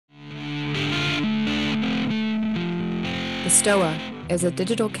Stoa is a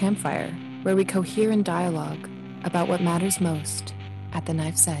digital campfire where we cohere in dialogue about what matters most at the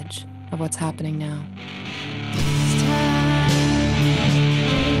knife's edge of what's happening now.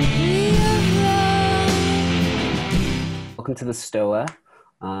 Welcome to the Stoa.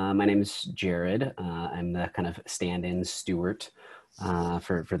 My name is Jared. I'm the kind of stand-in steward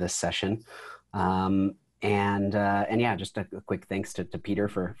for this session. And yeah, just a quick thanks to Peter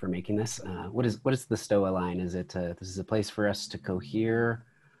for making this. What is the Stoa line? Is it this is a place for us to cohere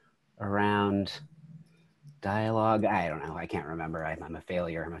around dialogue? I don't know. I can't remember. I'm a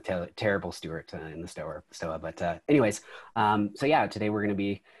failure. I'm a terrible steward in the Stoa. But anyways, so yeah, today we're going to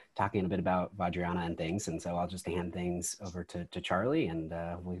be talking a bit about Vajrayana and things. And so I'll just hand things over to Charlie and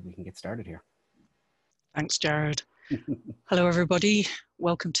we can get started here. Thanks, Jared. Hello, everybody.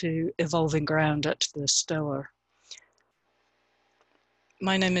 Welcome to Evolving Ground at the Stoa.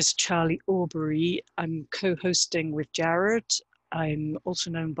 My name is Charlie Awbery. I'm co-hosting with Jared. I'm also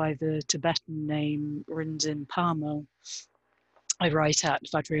known by the Tibetan name Rinzin Pamo. I write at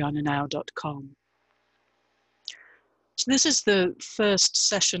Vajrayana-now.com. So this is the first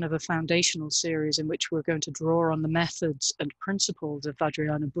session of a foundational series in which we're going to draw on the methods and principles of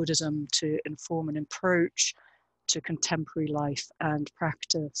Vajrayana Buddhism to inform an approach to contemporary life and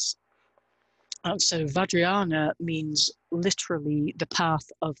practice. So Vajrayana means literally the path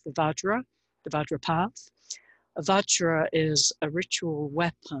of the Vajra path. A Vajra is a ritual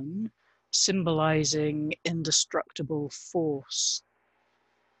weapon symbolizing indestructible force.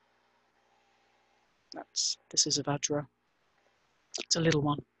 This is a Vajra. It's a little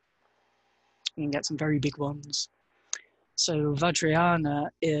one. You can get some very big ones. So Vajrayana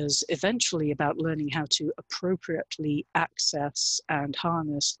is eventually about learning how to appropriately access and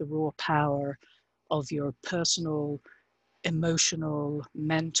harness the raw power of your personal, emotional,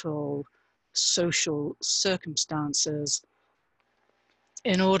 mental, social circumstances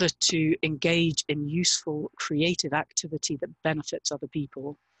in order to engage in useful, creative activity that benefits other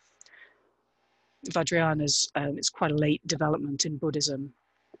people. Vajrayana is quite a late development in Buddhism.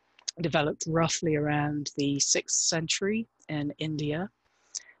 Developed roughly around the 6th century in India,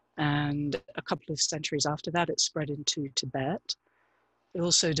 and a couple of centuries after that it spread into Tibet. It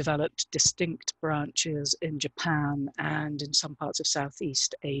also developed distinct branches in Japan and in some parts of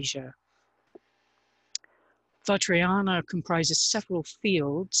Southeast Asia. Vajrayana comprises several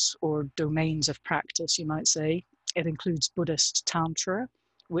fields or domains of practice, you might say. It includes Buddhist Tantra,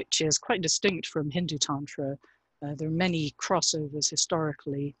 which is quite distinct from Hindu Tantra. There are many crossovers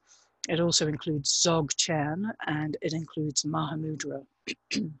historically. It also includes Dzogchen and it includes Mahamudra.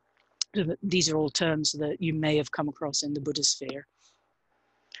 These are all terms that you may have come across in the Buddhist sphere.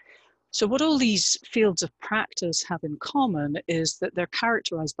 So what all these fields of practice have in common is that they're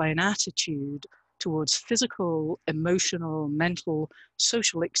characterized by an attitude towards physical, emotional, mental,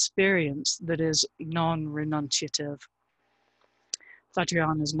 social experience that is non-renunciative.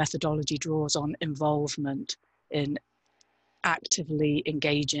 Vajrayana's methodology draws on involvement in actively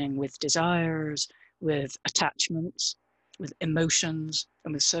engaging with desires, with attachments, with emotions,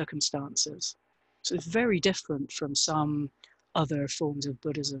 and with circumstances. So it's very different from some other forms of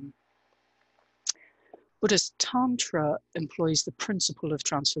Buddhism. Buddhist Tantra employs the principle of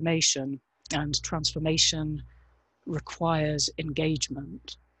transformation, and transformation requires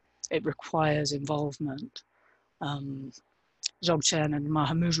engagement. It requires involvement. Dzogchen and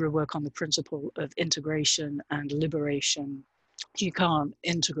Mahamudra work on the principle of integration and liberation. You can't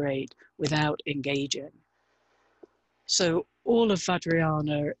integrate without engaging. So all of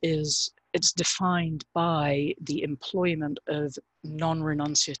Vajrayana it's defined by the employment of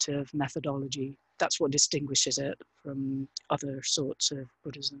non-renunciative methodology. That's what distinguishes it from other sorts of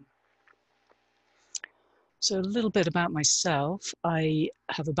Buddhism. So a little bit about myself. I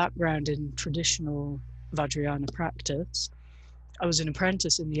have a background in traditional Vajrayana practice. I was an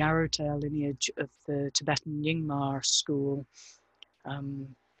apprentice in the Arrowtail lineage of the Tibetan Nyingma school.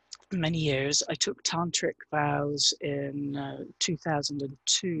 Many years. I took tantric vows in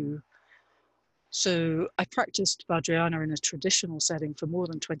 2002. So I practiced Vajrayana in a traditional setting for more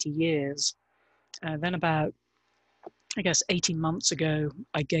than 20 years. Then about, 18 months ago,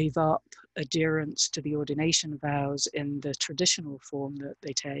 I gave up adherence to the ordination vows in the traditional form that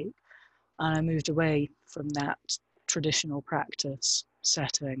they take. And I moved away from that traditional practice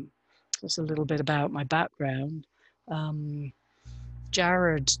setting. That's a little bit about my background.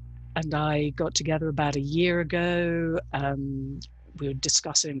 Jared and I got together about a year ago. We were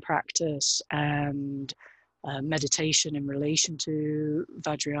discussing practice and meditation in relation to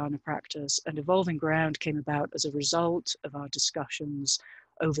Vajrayana practice, and Evolving Ground came about as a result of our discussions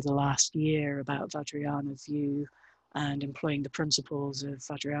over the last year about Vajrayana view and employing the principles of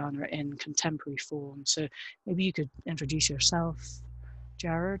Vajrayana in contemporary form. So maybe you could introduce yourself,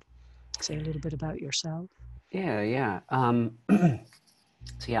 Jared, say a little bit about yourself. Yeah.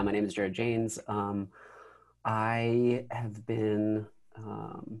 So yeah, my name is Jared Janes. I have been,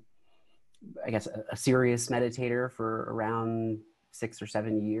 I guess, a serious meditator for around 6 or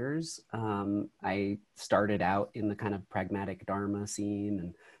 7 years. I started out in the kind of pragmatic Dharma scene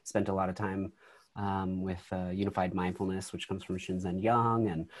and spent a lot of time with unified mindfulness, which comes from Shinzen Young,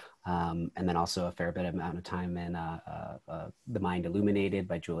 and then also a fair bit amount of time in The Mind Illuminated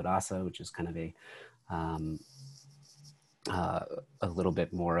by Jula Dasa, which is kind of a little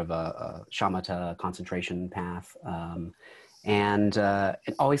bit more of a shamatha concentration path. And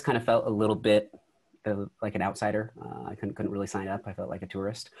it always kind of felt a little bit like an outsider. I couldn't really sign up. I felt like a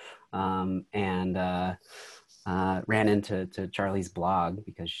tourist. And ran into Charlie's blog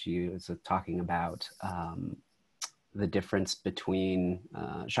because she was talking about the difference between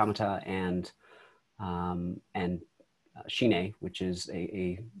shamatha and shine, which is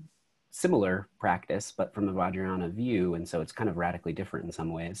a similar practice, but from a Vajrayana view. And so it's kind of radically different in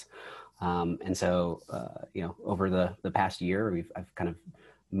some ways. And so, over the past year, I've kind of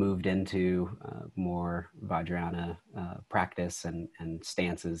moved into more Vajrayana practice and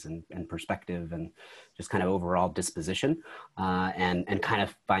stances and perspective and just kind of overall disposition, and kind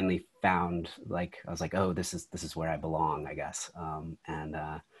of finally found, like, I was like, oh, this is where I belong, I guess. And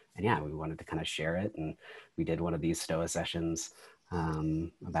yeah, we wanted to kind of share it, and we did one of these Stoa sessions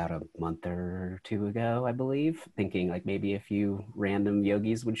about a month or two ago, I believe, thinking like maybe a few random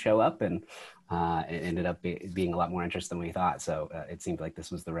yogis would show up, and it ended up being a lot more interest than we thought. So it seemed like this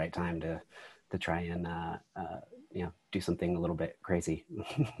was the right time to try and do something a little bit crazy.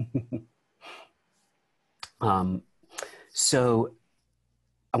 So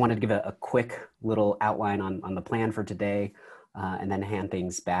I wanted to give a quick little outline on the plan for today, and then hand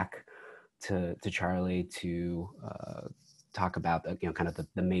things back to Charlie to talk about kind of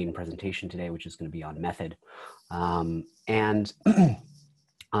the main presentation today, which is going to be on method.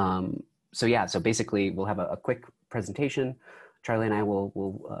 So basically we'll have a quick presentation. Charlie and I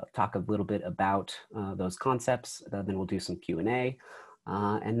will talk a little bit about those concepts. Then we'll do some Q&A,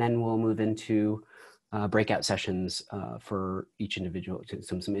 and then we'll move into breakout sessions for each individual,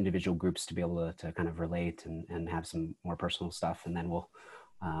 some individual groups to be able to kind of relate and have some more personal stuff. And then we'll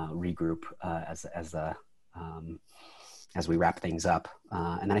regroup as we wrap things up.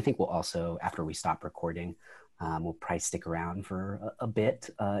 And then I think we'll also, after we stop recording, we'll probably stick around for a bit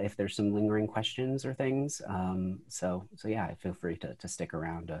if there's some lingering questions or things. So yeah, feel free to stick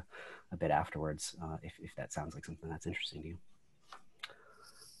around a bit afterwards if that sounds like something that's interesting to you.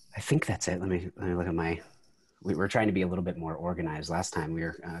 I think that's it. Let me look at we were trying to be a little bit more organized last time. We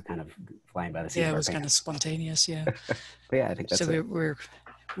were kind of flying by the seat of our pants. Yeah, it was kind of spontaneous, yeah. But yeah, I think that's so it.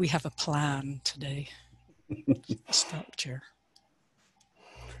 we have a plan today. Structure.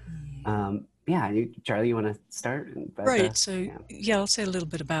 Yeah, Charlie, you want to start? Right. Yeah, I'll say a little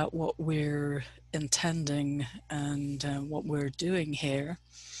bit about what we're intending and what we're doing here.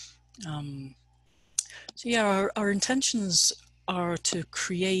 So yeah, our intentions are to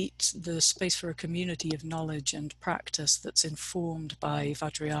create the space for a community of knowledge and practice that's informed by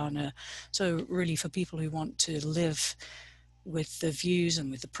Vajrayana. So really for people who want to live with the views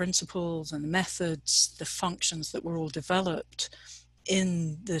and with the principles and the methods, the functions that were all developed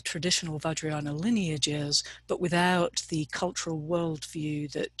in the traditional Vajrayana lineages, but without the cultural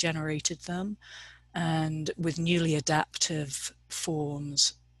worldview that generated them, and with newly adaptive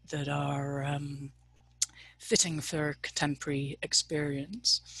forms that are fitting for contemporary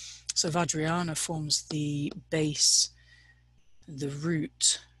experience. So Vajrayana forms the base, the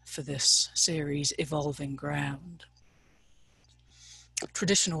root for this series, Evolving Ground.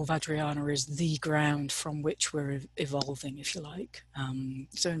 Traditional Vajrayana is the ground from which we're evolving, if you like.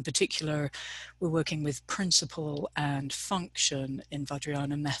 So in particular, we're working with principle and function in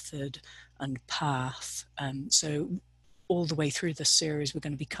Vajrayana method and path. So all the way through this series, we're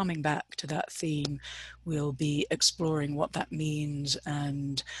going to be coming back to that theme. We'll be exploring what that means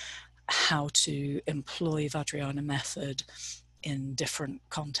and how to employ Vajrayana method in different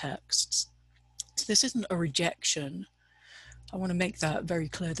contexts. So this isn't a rejection. I want to make that very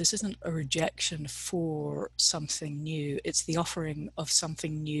clear. This isn't a rejection for something new. It's the offering of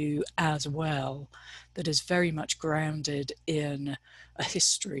something new as well that is very much grounded in a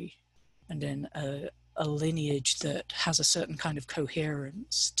history and in a lineage that has a certain kind of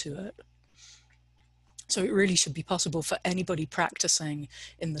coherence to it. So it really should be possible for anybody practicing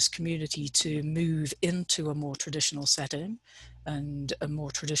in this community to move into a more traditional setting and a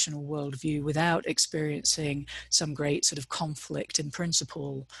more traditional worldview without experiencing some great sort of conflict in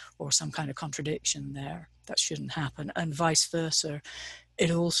principle or some kind of contradiction there. That shouldn't happen. And vice versa. It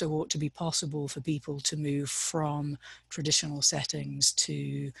also ought to be possible for people to move from traditional settings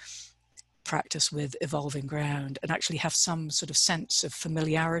to practice with evolving ground and actually have some sort of sense of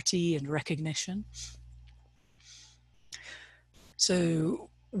familiarity and recognition. So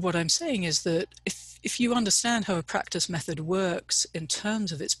what I'm saying is that if you understand how a practice method works in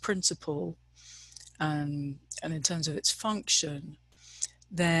terms of its principle and in terms of its function,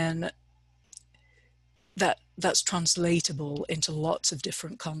 then that's translatable into lots of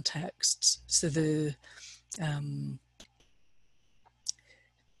different contexts. So the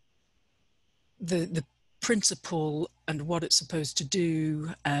principle and what it's supposed to do,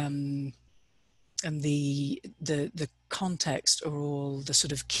 and the context are all the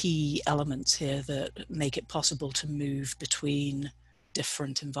sort of key elements here that make it possible to move between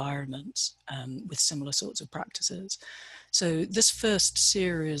different environments with similar sorts of practices. So this first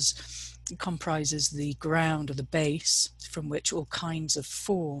series comprises the ground or the base from which all kinds of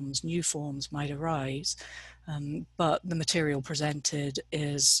forms, new forms might arise. But the material presented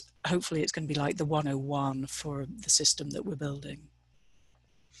is, hopefully it's going to be like the 101 for the system that we're building.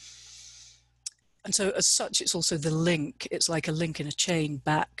 And so as such, it's also the link, it's like a link in a chain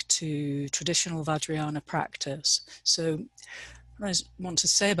back to traditional Vajrayana practice. So what I want to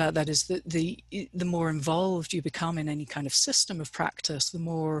say about that is that the more involved you become in any kind of system of practice, the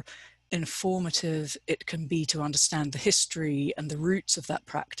more informative it can be to understand the history and the roots of that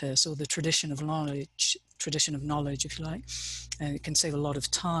practice, or the tradition of knowledge, if you like. And it can save a lot of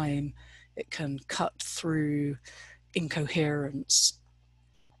time. It can cut through incoherence.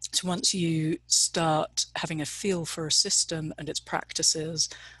 So once you start having a feel for a system and its practices,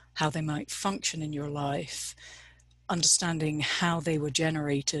 how they might function in your life, understanding how they were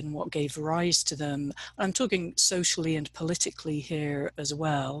generated and what gave rise to them. I'm talking socially and politically here as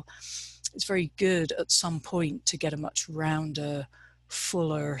well. It's very good at some point to get a much rounder,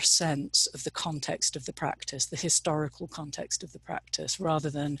 fuller sense of the context of the practice, the historical context of the practice, rather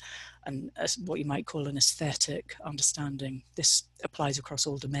than what you might call an aesthetic understanding. This applies across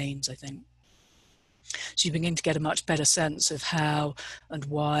all domains, I think. So you begin to get a much better sense of how and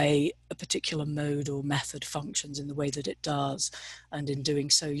why a particular mode or method functions in the way that it does. And in doing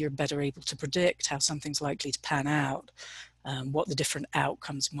so, you're better able to predict how something's likely to pan out, what the different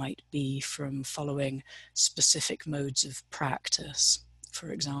outcomes might be from following specific modes of practice, for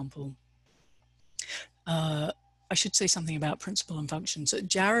example. I should say something about principle and function. So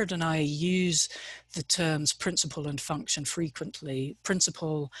Jared and I use the terms principle and function frequently.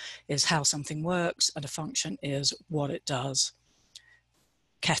 Principle is how something works, and a function is what it does.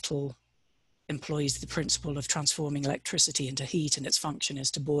 Kettle employs the principle of transforming electricity into heat, and its function is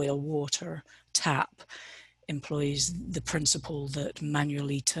to boil water. Tap employs the principle that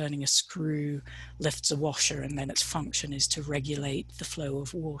manually turning a screw lifts a washer, and then its function is to regulate the flow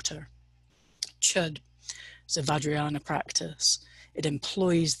of water. Chud is a Vajrayana practice. It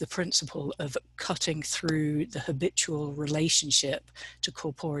employs the principle of cutting through the habitual relationship to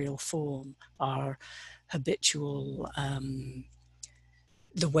corporeal form, our habitual,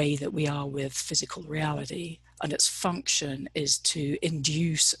 the way that we are with physical reality. And its function is to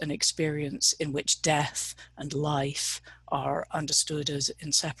induce an experience in which death and life are understood as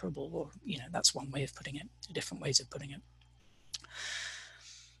inseparable, or, that's one way of putting it, different ways of putting it.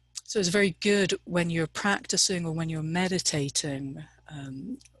 So it's very good when you're practicing or when you're meditating,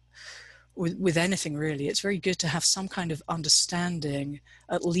 with anything really, it's very good to have some kind of understanding,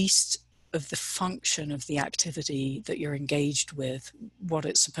 at least of the function of the activity that you're engaged with, what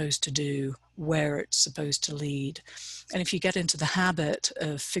it's supposed to do, where it's supposed to lead. And if you get into the habit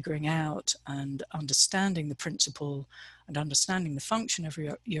of figuring out and understanding the principle and understanding the function of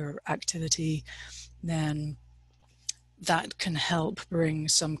your activity, then that can help bring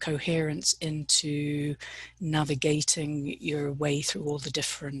some coherence into navigating your way through all the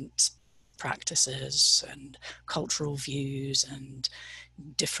different practices and cultural views and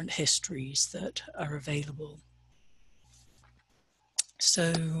different histories that are available.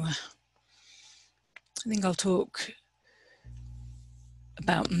 So I think I'll talk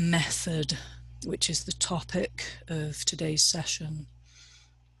about method, which is the topic of today's session.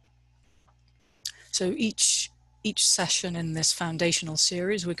 So each session in this foundational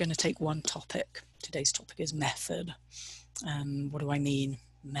series, we're going to take one topic. Today's topic is method. What do I mean,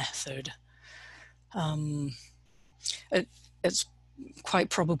 method? It's quite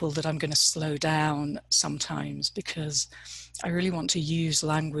probable that I'm going to slow down sometimes, because I really want to use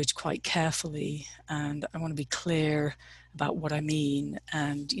language quite carefully, and I want to be clear about what I mean.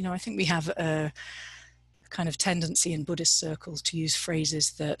 And, you know, I think we have a kind of tendency in Buddhist circles to use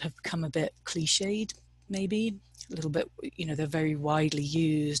phrases that have become a bit cliched, maybe a little bit, you know, they're very widely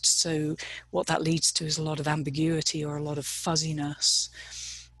used. So what that leads to is a lot of ambiguity or a lot of fuzziness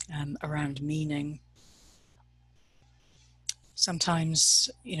around meaning. Sometimes,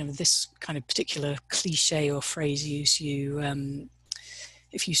 you know, this kind of particular cliche or phrase use,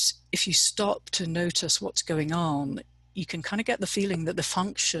 if you stop to notice what's going on, you can kind of get the feeling that the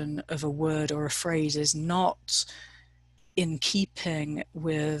function of a word or a phrase is not in keeping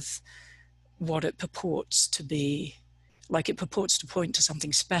with what it purports to be. Like, it purports to point to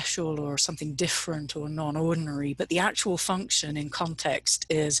something special or something different or non-ordinary, but the actual function in context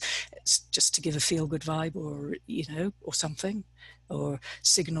is it's just to give a feel-good vibe, or, you know, or something, or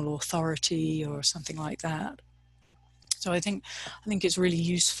signal authority or something like that. So I think it's really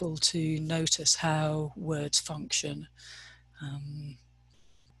useful to notice how words function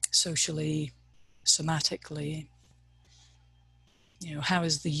socially, somatically. You know, how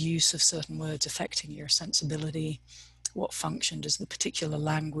is the use of certain words affecting your sensibility? What function does the particular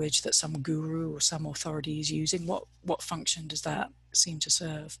language that some guru or some authority is using, what function does that seem to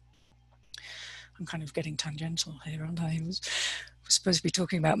serve? I'm kind of getting tangential here, aren't I? We're supposed to be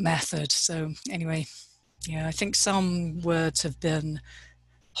talking about method. So anyway, yeah, I think some words have been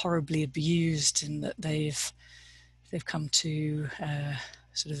horribly abused in that they've come to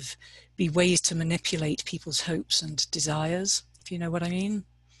sort of be ways to manipulate people's hopes and desires, if you know what I mean.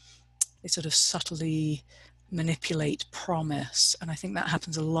 They sort of subtly manipulate promise, and I think that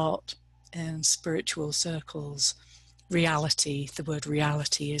happens a lot in spiritual circles. Reality, the word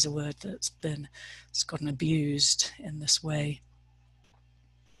reality is a word that's gotten abused in this way.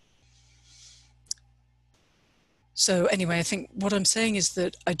 So anyway, I think what I'm saying is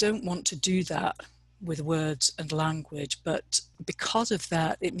that I don't want to do that with words and language, but because of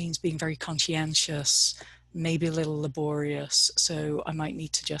that, it means being very conscientious, maybe a little laborious. So I might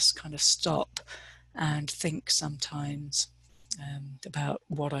need to just kind of stop and think sometimes about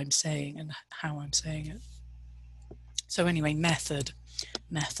what I'm saying and how I'm saying it. So anyway, method.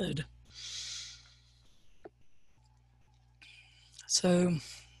 So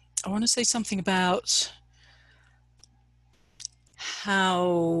I want to say something about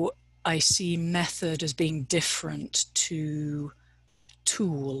how I see method as being different to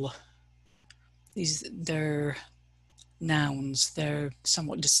tool. They're nouns, they're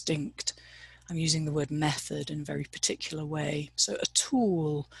somewhat distinct. I'm using the word method in a very particular way. So a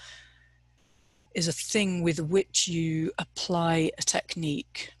tool is a thing with which you apply a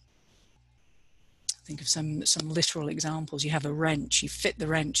technique. Think of some literal examples. You have a wrench, you fit the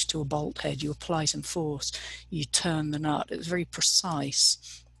wrench to a bolt head, you apply some force, you turn the nut. It's very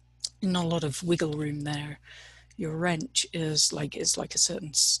precise, not a lot of wiggle room there. Your wrench is like a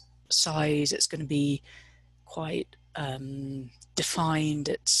certain size, it's going to be quite defined.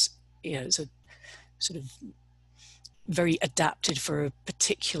 It's, you know, it's a sort of very adapted for a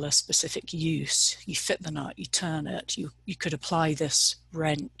particular specific use. You fit the nut, you turn it. You could apply this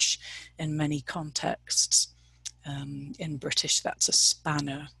wrench in many contexts. In British, that's a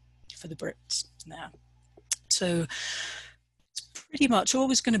spanner for the Brits now. So it's pretty much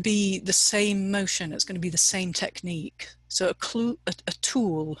always going to be the same motion. It's going to be the same technique. So a tool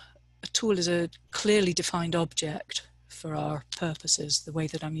is a clearly defined object for our purposes, the way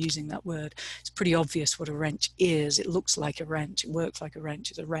that I'm using that word. It's pretty obvious what a wrench is. It looks like a wrench, it works like a wrench.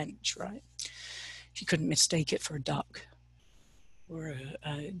 It's a wrench, right? You couldn't mistake it for a duck, or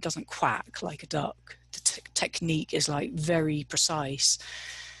it doesn't quack like a duck. The technique is like very precise.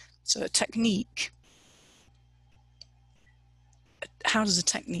 So a technique, how does a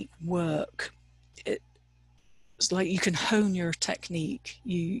technique work? It's like you can hone your technique.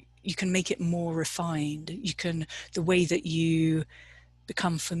 You can make it more refined. The way that you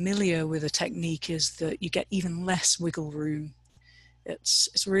become familiar with a technique is that you get even less wiggle room.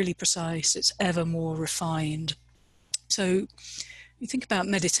 It's really precise. It's ever more refined. So you think about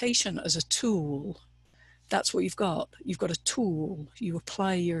meditation as a tool. That's what you've got. You've got a tool. You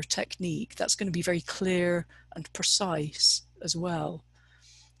apply your technique. That's going to be very clear and precise as well.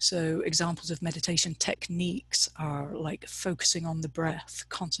 So examples of meditation techniques are like focusing on the breath,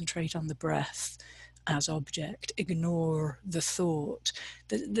 concentrate on the breath as object, ignore the thought.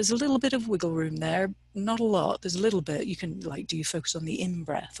 There's a little bit of wiggle room there, not a lot, there's a little bit. You can, like, do you focus on the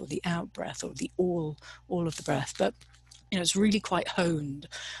in-breath or the out-breath or the all of the breath? But, you know, it's really quite honed.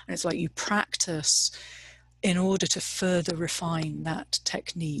 And it's like you practice in order to further refine that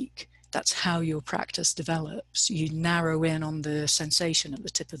technique, that's how your practice develops. You narrow in on the sensation at the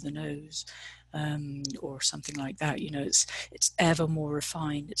tip of the nose, or something like that. You know, it's ever more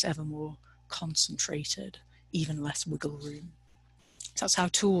refined, it's ever more concentrated, even less wiggle room. So that's how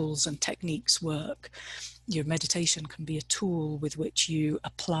tools and techniques work. Your meditation can be a tool with which you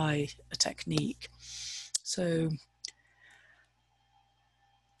apply a technique. So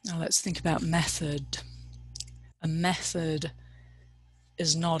now let's think about method. A method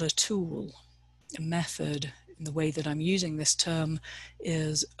is not a tool. A method, in the way that I'm using this term,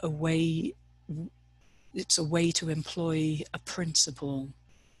 is a way, it's a way to employ a principle.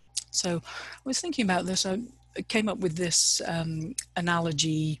 So I was thinking about this. I came up with this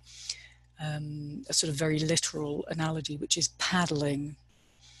analogy, a sort of very literal analogy, which is paddling.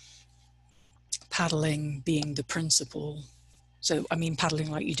 Paddling being the principle. So I mean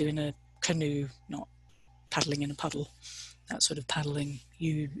paddling like you do in a canoe, not paddling in a puddle. That sort of paddling,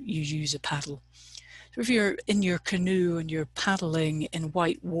 you use a paddle. So if you're in your canoe and you're paddling in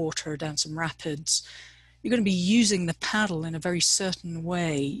white water down some rapids, you're going to be using the paddle in a very certain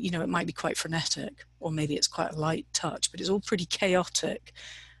way. You know, it might be quite frenetic, or maybe it's quite a light touch, but it's all pretty chaotic.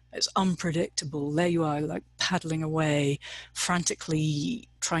 It's unpredictable. There you are, like paddling away, frantically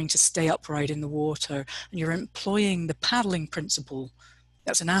trying to stay upright in the water, and you're employing the paddling principle.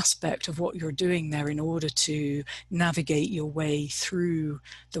 That's an aspect of what you're doing there in order to navigate your way through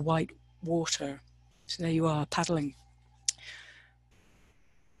the white water. So there you are, paddling.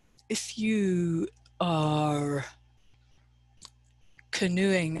 If you are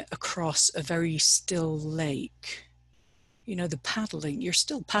canoeing across a very still lake, you know, the paddling, you're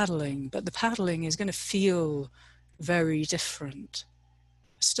still paddling, but the paddling is going to feel very different.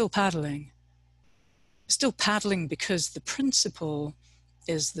 Still paddling because the principle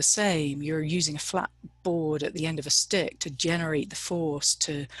is the same. You're using a flat board at the end of a stick to generate the force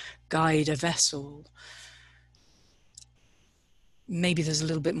to guide a vessel. Maybe there's a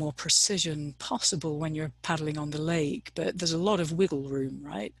little bit more precision possible when you're paddling on the lake, but there's a lot of wiggle room,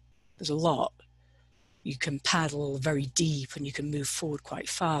 right? There's a lot. You can paddle very deep and you can move forward quite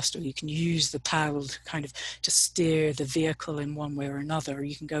fast, or you can use the paddle to kind of to steer the vehicle in one way or another.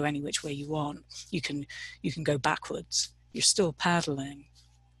 You can go any which way you want. You can go backwards. You're still paddling.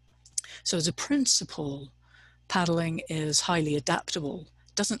 So as a principle, paddling is highly adaptable.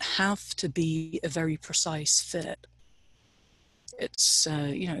 It doesn't have to be a very precise fit. It's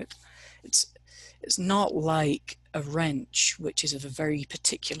you know, it's not like a wrench, which is of a very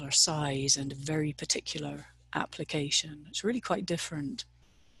particular size and a very particular application. It's really quite different.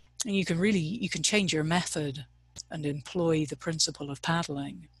 And you can change your method and employ the principle of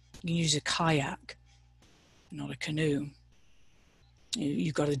paddling. You can use a kayak, not a canoe.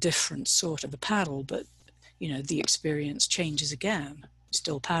 You've got a different sort of a paddle, but you know, the experience changes again,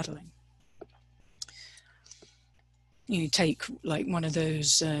 still paddling. You take like one of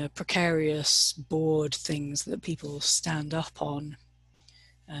those precarious board things that people stand up on,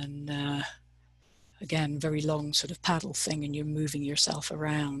 and again, very long sort of paddle thing, and you're moving yourself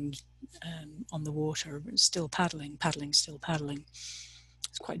around on the water, but still paddling, still paddling.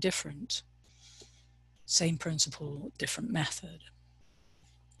 It's quite different. Same principle, different method.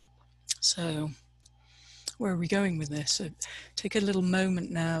 So where are we going with this? So take a little moment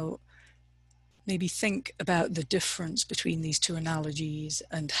now. Maybe think about the difference between these two analogies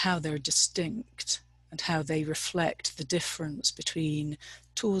and how they're distinct and how they reflect the difference between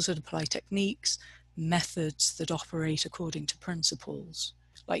tools that apply techniques, methods that operate according to principles.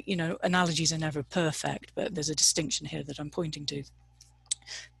 Like, you know, analogies are never perfect, but there's a distinction here that I'm pointing to.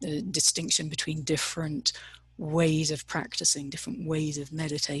 The distinction between different ways of practicing, different ways of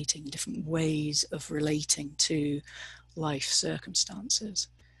meditating, different ways of relating to life circumstances.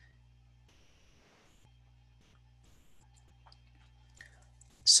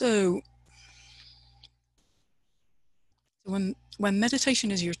 So when meditation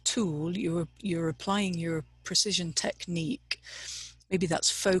is your tool, you're applying your precision technique. Maybe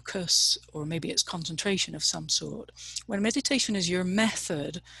that's focus, or maybe it's concentration of some sort. When meditation is your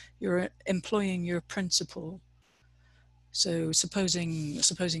method, you're employing your principle. So supposing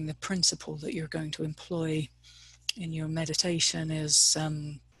the principle that you're going to employ in your meditation is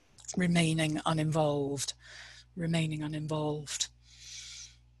remaining uninvolved.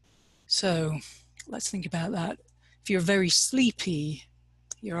 So let's think about that. If you're very sleepy,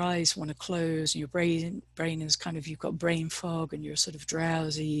 your eyes want to close, and your brain is kind of, you've got brain fog and you're sort of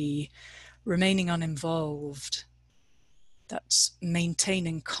drowsy. Remaining uninvolved, that's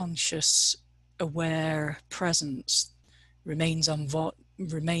maintaining conscious, aware presence. Remains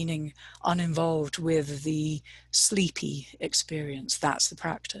remaining uninvolved with the sleepy experience. That's the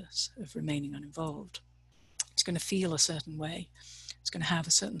practice of remaining uninvolved. It's going to feel a certain way. It's going to have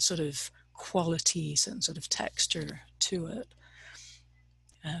a certain sort of quality, certain sort of texture to it.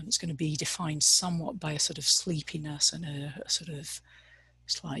 It's going to be defined somewhat by a sort of sleepiness and a sort of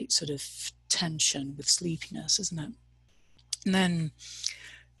slight sort of tension with sleepiness, isn't it? And then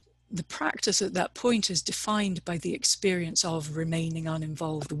the practice at that point is defined by the experience of remaining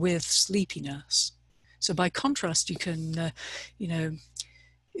uninvolved with sleepiness. So by contrast, you can,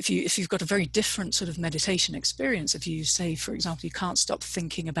 if you've got a very different sort of meditation experience, if you say, for example, you can't stop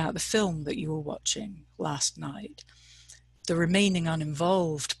thinking about the film that you were watching last night, the remaining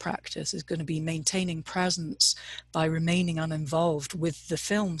uninvolved practice is going to be maintaining presence by remaining uninvolved with the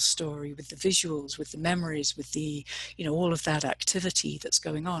film story, with the visuals, with the memories, with the, all of that activity that's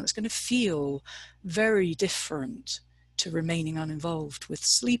going on. It's going to feel very different to remaining uninvolved with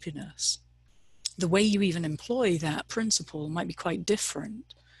sleepiness. The way you even employ that principle might be quite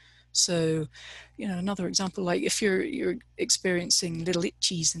different. So, another example, like if you're experiencing little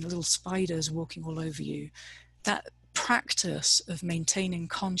itchies and little spiders walking all over you, that practice of maintaining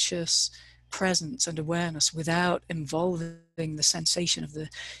conscious presence and awareness without involving the sensation of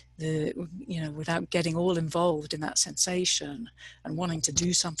without getting all involved in that sensation and wanting to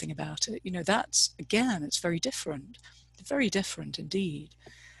do something about it, that's, again, it's very different indeed.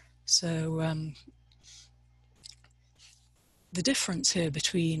 So the difference here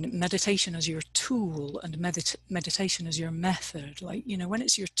between meditation as your tool and meditation as your method, like, when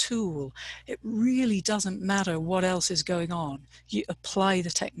it's your tool, it really doesn't matter what else is going on. You apply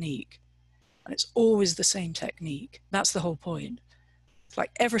the technique, and it's always the same technique. That's the whole point. It's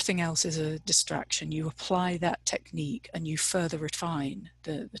like everything else is a distraction. You apply that technique and you further refine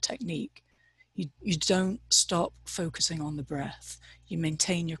the technique. You don't stop focusing on the breath. You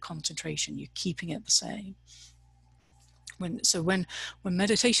maintain your concentration. You're keeping it the same. When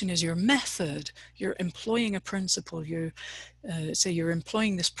meditation is your method, you're employing a principle. You're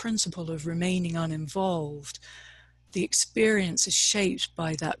employing this principle of remaining uninvolved. The experience is shaped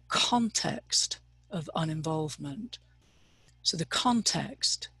by that context of uninvolvement. So the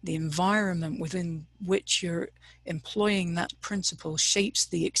context, the environment within which you're employing that principle shapes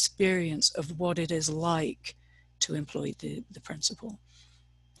the experience of what it is like to employ the principle.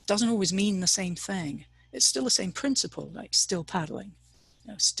 It doesn't always mean the same thing. It's still the same principle, like still paddling,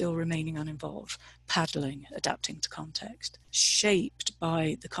 still remaining uninvolved, paddling, adapting to context, shaped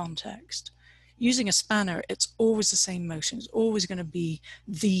by the context. Using a spanner, it's always the same motion. It's always going to be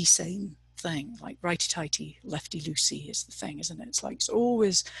the same thing, like righty-tighty, lefty-loosey is the thing, isn't it? It's like it's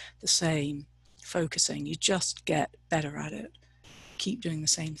always the same focusing. You just get better at it. Keep doing the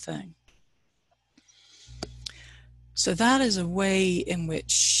same thing. So that is a way in which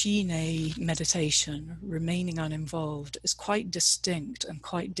Shine meditation, remaining uninvolved, is quite distinct and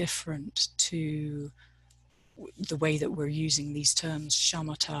quite different to the way that we're using these terms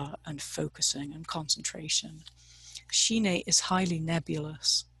shamatha and focusing and concentration. Shine is highly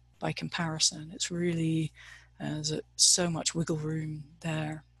nebulous by comparison. It's really, there's so much wiggle room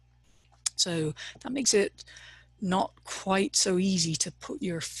there. So that makes it not quite so easy to put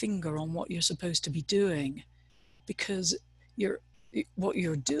your finger on what you're supposed to be doing, because what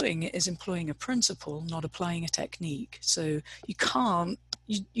you're doing is employing a principle, not applying a technique. So you can't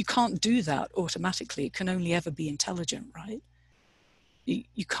do that automatically. It can only ever be intelligent, right?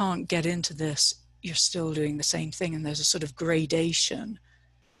 You can't get into this, you're still doing the same thing, and there's a sort of gradation.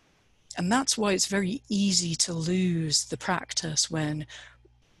 And that's why it's very easy to lose the practice when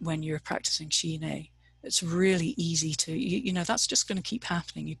you're practicing Shine. It's really easy to, that's just going to keep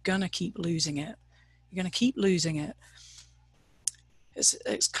happening. You're going to keep losing it. You're going to keep losing it.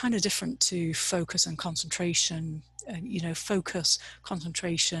 It's kind of different to focus and concentration. Focus,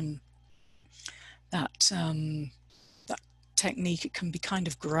 concentration, that technique, it can be kind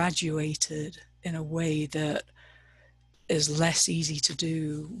of graduated in a way that is less easy to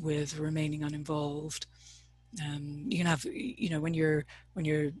do with remaining uninvolved. You can have, when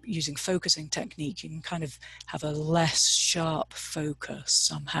you're using focusing technique, you can kind of have a less sharp focus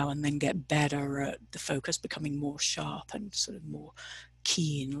somehow, and then get better at the focus becoming more sharp and sort of more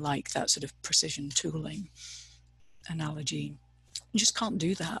keen, like that sort of precision tooling analogy. You just can't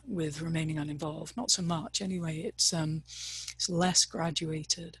do that with remaining uninvolved, not so much anyway. It's less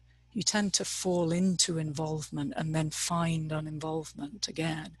graduated. You tend to fall into involvement and then find uninvolvement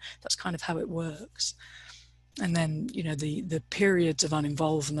again. That's kind of how it works. And then, the periods of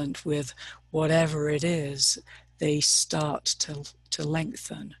uninvolvement with whatever it is, they start to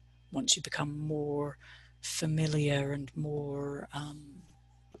lengthen once you become more familiar and more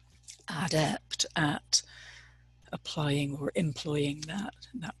adept at applying or employing that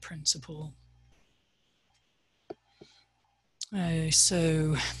principle.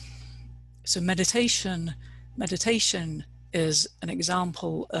 So meditation is an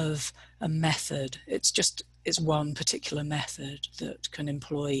example of a method. It's one particular method that can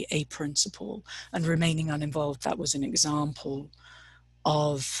employ a principle, and remaining uninvolved, that was an example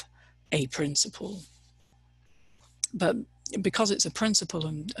of a principle. But because it's a principle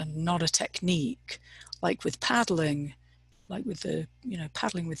and not a technique, like with paddling, like with the,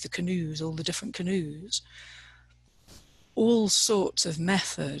 paddling with the canoes, all the different canoes, all sorts of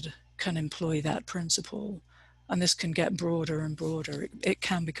method can employ that principle. And this can get broader and broader. It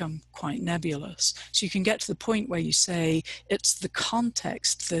can become quite nebulous. So you can get to the point where you say it's the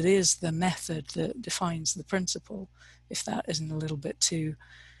context that is the method that defines the principle, if that isn't a little bit too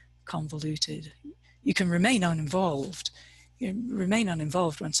convoluted. You can remain uninvolved. You remain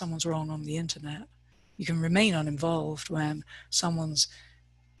uninvolved when someone's wrong on the internet. You can remain uninvolved when someone's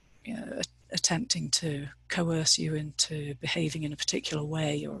attempting to coerce you into behaving in a particular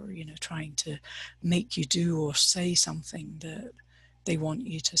way, or trying to make you do or say something that they want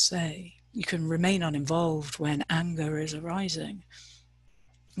you to say. You can remain uninvolved when anger is arising.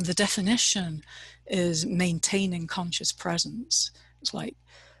 The definition is maintaining conscious presence. It's like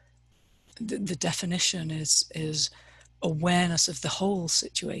the definition is awareness of the whole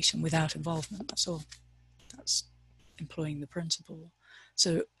situation without involvement. That's all. That's employing the principle.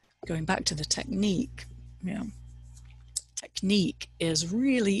 So going back to the technique, technique is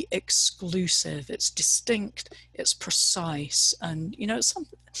really exclusive, it's distinct, it's precise, and it's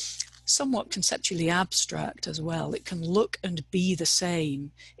somewhat conceptually abstract as well. It can look and be the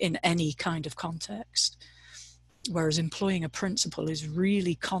same in any kind of context, whereas employing a principle is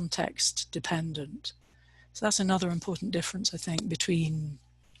really context dependent. So that's another important difference, I think, between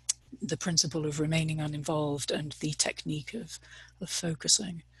the principle of remaining uninvolved and the technique of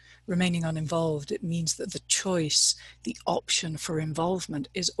focusing. Remaining uninvolved, it means that the choice, the option for involvement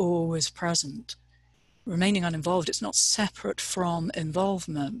is always present. Remaining uninvolved, it's not separate from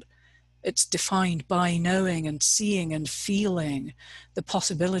involvement. It's defined by knowing and seeing and feeling the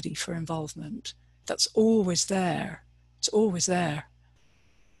possibility for involvement. That's always there. It's always there.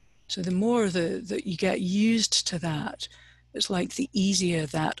 So the more that you get used to that, it's like the easier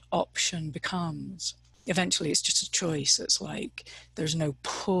that option becomes. Eventually it's just a choice. It's like there's no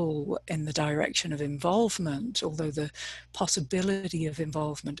pull in the direction of involvement, although the possibility of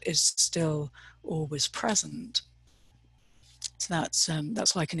involvement is still always present. So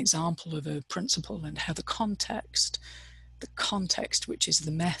that's like an example of a principle, and how the context, which is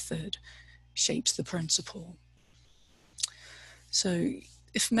the method, shapes the principle. So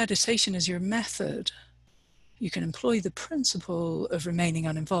if meditation is your method, you can employ the principle of remaining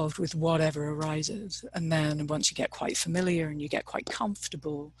uninvolved with whatever arises. And then once you get quite familiar and you get quite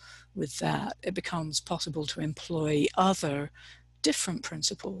comfortable with that, it becomes possible to employ other different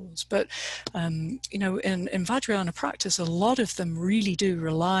principles. But, in Vajrayana practice, a lot of them really do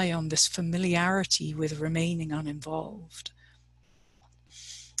rely on this familiarity with remaining uninvolved.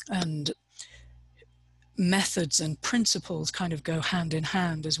 And methods and principles kind of go hand in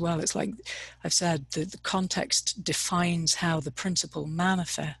hand as well. It's like I've said, the context defines how the principle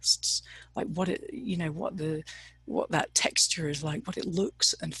manifests, like what that texture is like, what it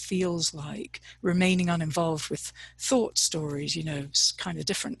looks and feels like. Remaining uninvolved with thought stories, is kind of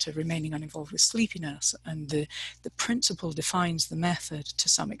different to remaining uninvolved with sleepiness. And the principle defines the method to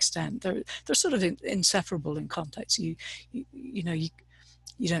some extent. They're sort of inseparable in context. You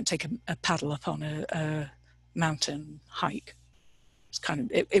don't take a paddle up on a mountain hike. It's kind of,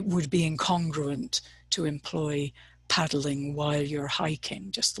 it would be incongruent to employ paddling while you're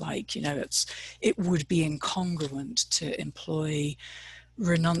hiking, just like, it would be incongruent to employ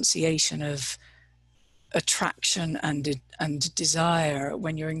renunciation of attraction and desire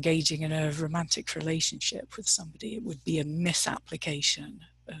when you're engaging in a romantic relationship with somebody. It would be a misapplication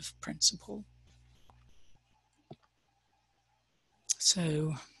of principle.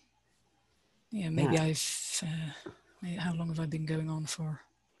 So, maybe Yeah. how long have I been going on for?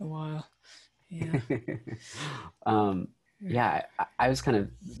 A while. Yeah. I was kind of,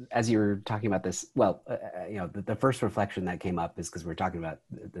 as you were talking about this, the first reflection that came up is because we're talking about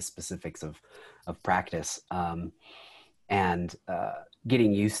the specifics of practice, and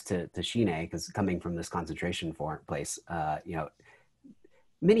getting used to Shine, because coming from this concentration place,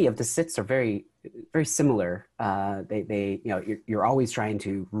 many of the sits are very, very similar. You're always trying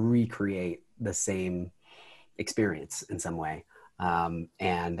to recreate the same experience in some way. And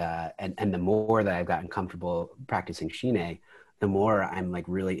the more that I've gotten comfortable practicing Shine, the more I'm like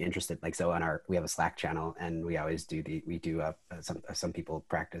really interested. Like, so we have a Slack channel, and we always do some people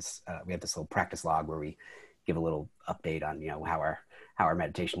practice. We have this little practice log where we give a little update on, how our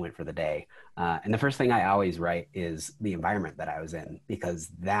meditation went for the day. And the first thing I always write is the environment that I was in, because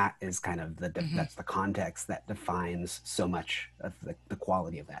that is kind of that's the context that defines so much of the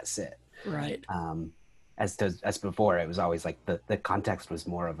quality of that sit. Right. As before, it was always like the context was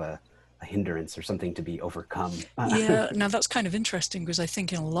more of a hindrance or something to be overcome. Yeah, now that's kind of interesting, because I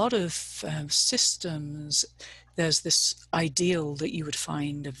think in a lot of systems, there's this ideal that you would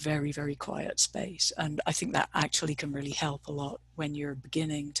find a very, very quiet space. And I think that actually can really help a lot when you're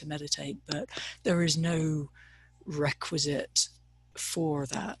beginning to meditate. But there is no requisite for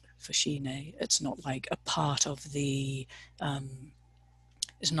that for Shine. It's not like a part of it's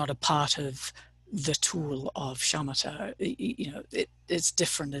not a part of the tool of shamatha. It's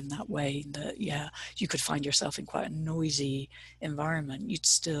different in that way, that you could find yourself in quite a noisy environment, you'd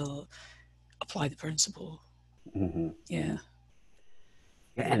still apply the principle. And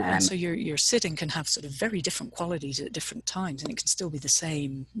so your sitting can have sort of very different qualities at different times, and it can still be the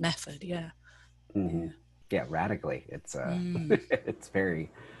same method. Radically. It's it's very,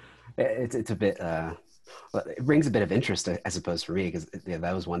 it's a bit well, it brings a bit of interest, I suppose, for me, because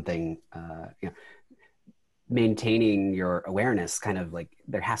that was one thing. Maintaining your awareness, kind of like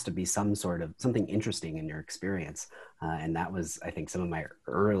there has to be some sort of something interesting in your experience, and that was, I think, some of my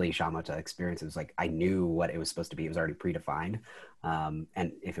early shamatha experiences. Like, I knew what it was supposed to be; it was already predefined,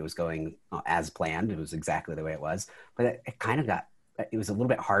 and if it was going as planned, it was exactly the way it was. But it kind of it was a little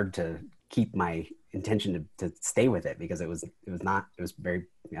bit hard to keep my intention to stay with it, because it was very,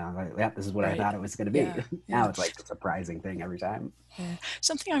 this is what I thought it was going to be. Now it's like a surprising thing every time.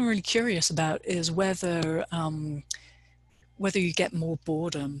 Something I'm really curious about is whether you get more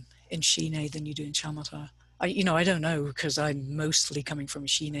boredom in Shine than you do in shamatha. I don't know, because I'm mostly coming from a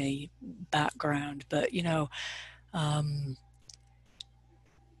Shine background, but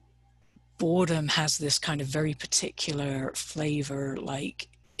boredom has this kind of very particular flavor. Like,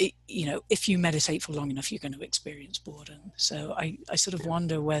 if you meditate for long enough, you're going to experience boredom. So I sort of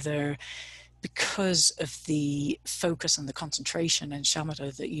wonder whether, because of the focus and the concentration in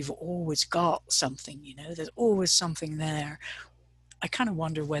shamatha, that you've always got something, there's always something there. I kind of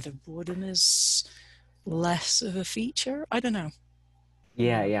wonder whether boredom is less of a feature. I don't know.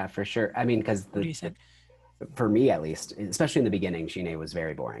 Yeah, for sure. I mean, because what do you think? For me, at least, especially in the beginning, Shine was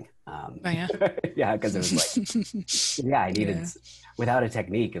very boring. Because it was like, I needed, without a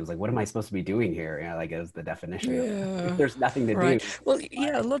technique, it was like, what am I supposed to be doing here? Like, it was the definition. There's nothing to do. Well,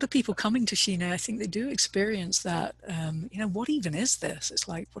 a lot of people coming to Shine, I think they do experience that. What even is this? It's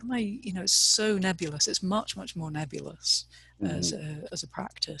like, what am I? It's so nebulous. It's much, much more nebulous as a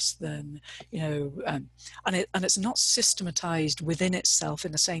practice than and it's not systematized within itself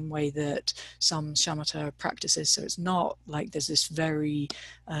in the same way that some shamatha practices. So it's not like there's this very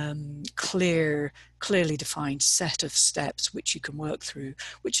clearly defined set of steps which you can work through,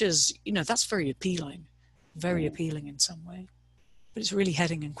 which is, that's very appealing in some way, but it's really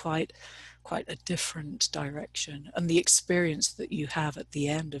heading in quite a different direction, and the experience that you have at the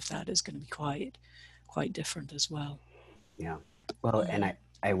end of that is going to be quite different as well. Well, and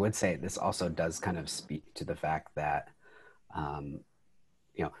I would say this also does kind of speak to the fact that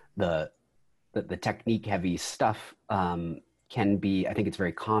the technique heavy stuff can be, I think it's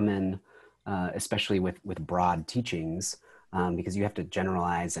very common, especially with broad teachings, because you have to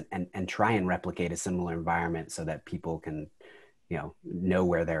generalize and try and replicate a similar environment so that people can know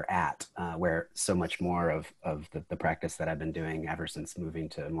where they're at, where so much more of the practice that I've been doing ever since moving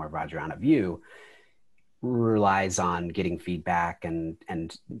to a more Vajrayana view relies on getting feedback and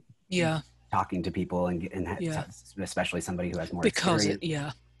talking to people and especially somebody who has more experience.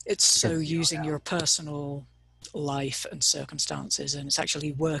 It's using your personal life and circumstances, and it's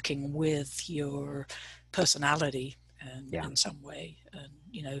actually working with your personality in some way.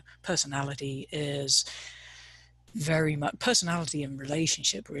 And personality is very much, personality and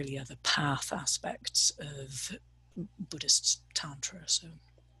relationship really are the path aspects of Buddhist Tantra. So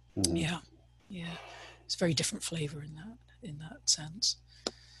it's a very different flavor in that sense.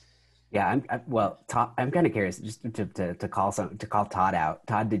 I'm kind of curious, just to call Todd out.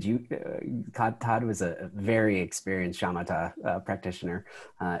 Todd, did you? Todd was a very experienced shamatha practitioner.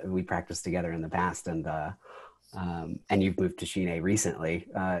 We practiced together in the past, and you've moved to Shine recently.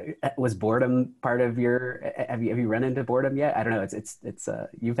 Was boredom part of your? Have you run into boredom yet? I don't know. It's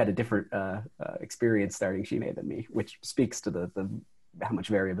you've had a different experience starting Shine than me, which speaks to the how much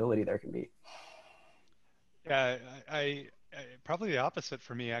variability there can be. Yeah, Probably the opposite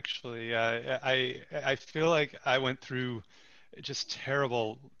for me, actually. I feel like I went through just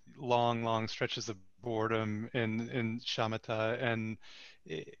terrible long stretches of boredom in shamatha, and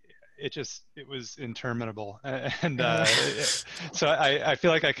it, it was interminable. And Uh, so I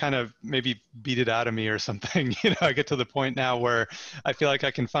feel like I kind of maybe beat it out of me or something. I get to the point now where I feel like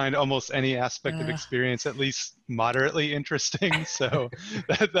I can find almost any aspect of uh, experience at least moderately interesting. So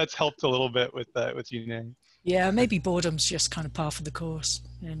that's helped a little bit with Yune. yeah, maybe boredom's just kind of par for the course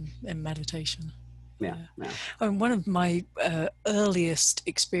in meditation. Yeah, Yeah. yeah. One of my earliest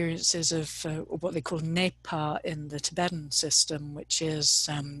experiences of what they call Nepa in the Tibetan system, which is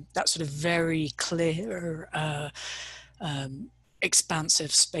that sort of very clear,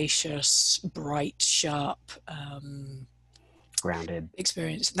 expansive, spacious, bright, sharp Grounded.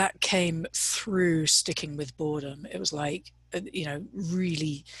 experience, that came through sticking with boredom. It was like,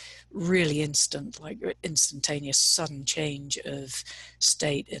 really, really instant, like instantaneous, sudden change of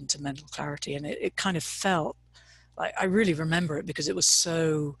state into mental clarity. And it kind of felt like, I really remember it because it was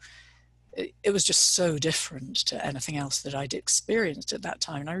it was just so different to anything else that I'd experienced at that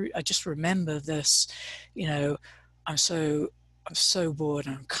time. And I just remember this, I'm so I'm so bored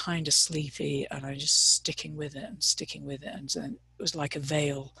and I'm kind of sleepy, and I'm just sticking with it and sticking with it. And then it was like a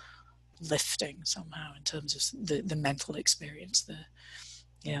veil lifting somehow in terms of the mental experience there.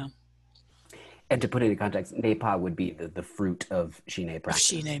 Yeah. And to put it in context, Nepa would be the fruit of Shine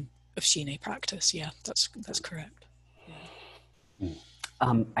practice. Of Shine practice. Yeah, that's correct. Yeah.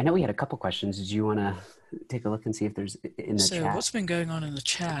 I know we had a couple questions. Did you want to take a look and see if there's in the chat? So what's been going on in the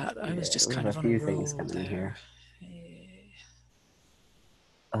chat? I was just kind of on a roll coming in here.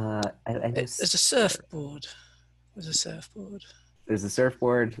 There's a surfboard. There's a surfboard. There's a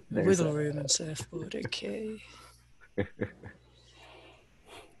surfboard. There's Wiggle room and surfboard. Okay.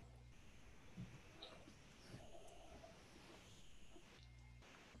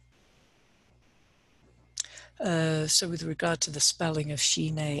 So with regard to the spelling of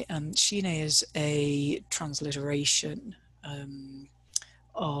Shine, Shine is a transliteration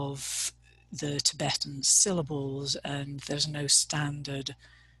of the Tibetan syllables, and there's no standard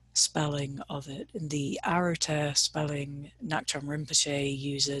spelling of it. In the Arate spelling, Nakcham Rinpoche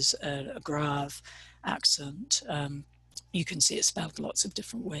uses a grave accent. You can see it spelled lots of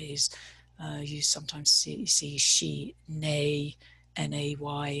different ways. You sometimes see she, nay,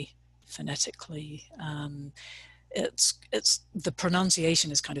 N-A-Y phonetically. It's the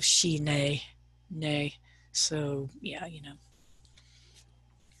pronunciation is kind of she, nay, nay. So yeah,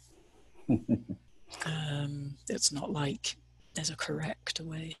 it's not like there's a correct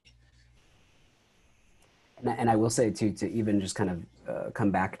way. And I will say too, to even just kind of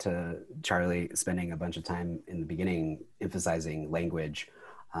come back to Charlie spending a bunch of time in the beginning emphasizing language.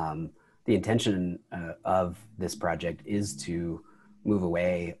 The intention of this project is to move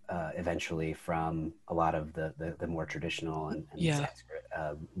away eventually from a lot of the more traditional and Sanskrit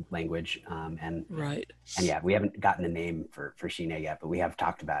language. And right. And yeah, we haven't gotten a name for Shine yet, but we have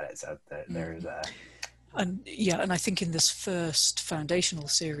talked about it. So there's And I think in this first foundational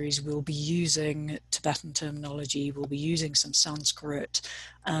series, we'll be using Tibetan terminology, we'll be using some Sanskrit,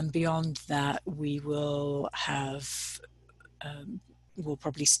 and beyond that, we will have, we'll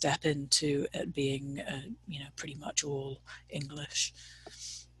probably step into it being, pretty much all English.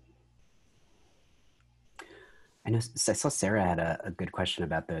 I saw Sarah had a good question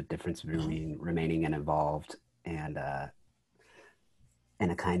about the difference between remaining and involved, and a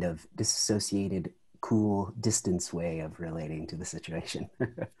kind of disassociated, cool distance way of relating to the situation.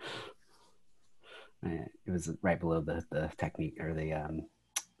 It was right below the technique or the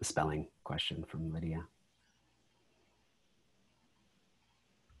spelling question from Lydia.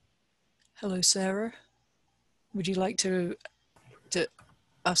 Hello, Sarah. Would you like to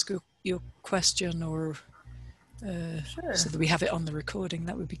ask your question, or Sure. so that we have it on the recording?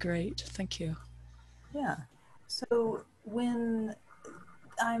 That would be great. Thank you. Yeah. So when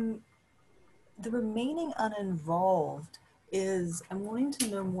the remaining uninvolved is, I'm wanting to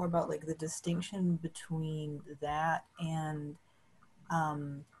know more about like the distinction between that and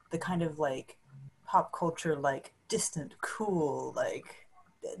the kind of like pop culture, like distant, cool, like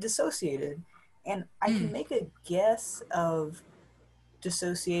dissociated. And I can make a guess of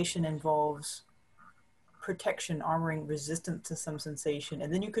dissociation involves protection, armoring, resistance to some sensation,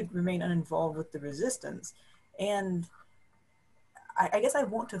 and then you could remain uninvolved with the resistance. And I guess I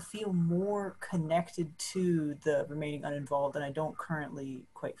want to feel more connected to the remaining uninvolved, and I don't currently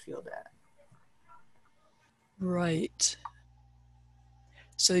quite feel that. Right.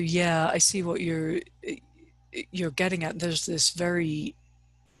 So yeah, I see what you're getting at. There's this very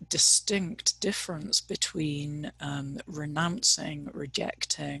distinct difference between renouncing,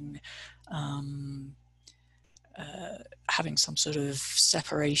 rejecting, having some sort of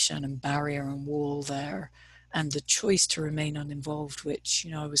separation and barrier and wall there, and the choice to remain uninvolved, which,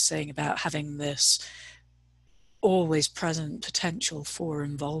 I was saying about having this always present potential for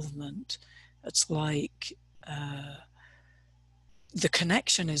involvement. It's like the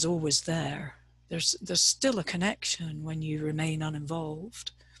connection is always there. There's still a connection when you remain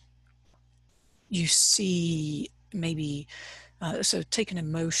uninvolved. You see, maybe, so take an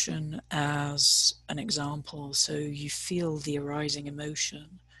emotion as an example. So you feel the arising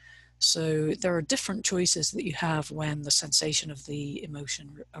emotion. So there are different choices that you have when the sensation of the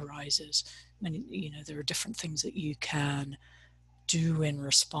emotion arises. And, there are different things that you can do in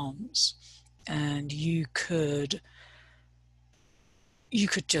response. And you could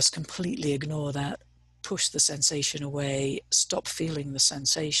just completely ignore that, push the sensation away, stop feeling the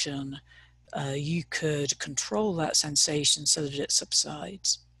sensation. You could control that sensation so that it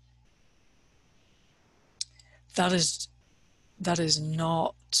subsides. That is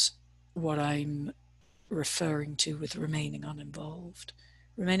not what I'm referring to with remaining uninvolved.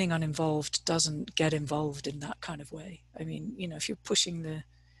 Remaining uninvolved doesn't get involved in that kind of way. I mean, if you're pushing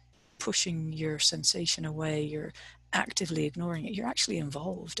your sensation away, you're actively ignoring it, you're actually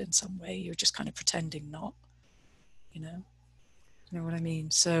involved in some way. You're just kind of pretending not, you know what I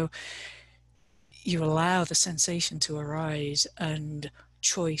mean? So you allow the sensation to arise, and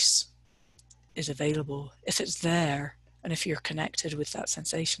choice is available. If it's there, and if you're connected with that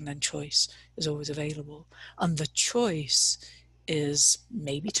sensation, then choice is always available. And the choice is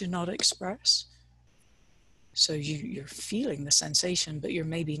maybe to not express. So you're feeling the sensation, but you're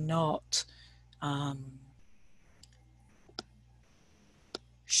maybe not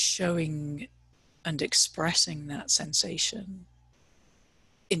showing and expressing that sensation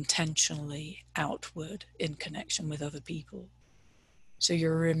intentionally outward in connection with other people. So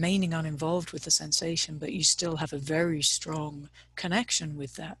you're remaining uninvolved with the sensation, but you still have a very strong connection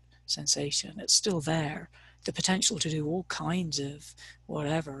with that sensation. It's still there. The potential to do all kinds of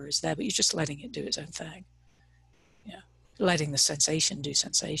whatever is there, but you're just letting it do its own thing. Yeah, letting the sensation do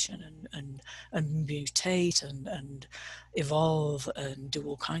sensation and mutate and evolve and do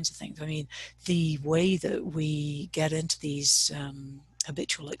all kinds of things. I mean, the way that we get into these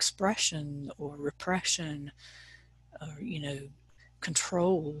habitual expression or repression, or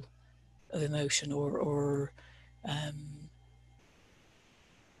control of emotion, or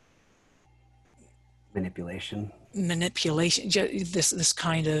manipulation, this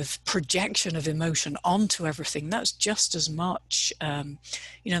kind of projection of emotion onto everything, that's just as much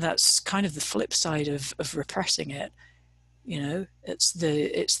that's kind of the flip side of repressing it. It's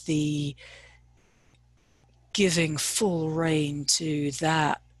the giving full rein to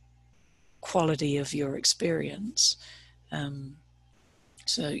that quality of your experience.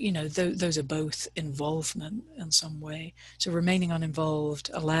 So, those are both involvement in some way. So remaining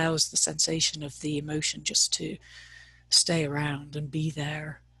uninvolved allows the sensation of the emotion just to stay around and be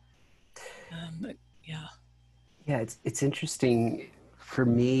there. Yeah, it's interesting for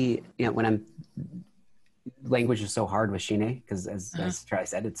me, when language is so hard with Shine, because as Charlie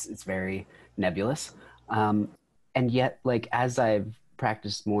said, it's very nebulous. And yet, like, as I've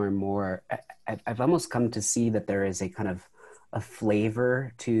practiced more and more, I've almost come to see that there is a kind of a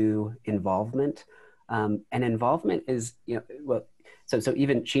flavor to involvement. And involvement is, so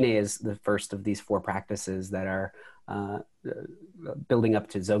even Shine is the first of these 4 practices that are building up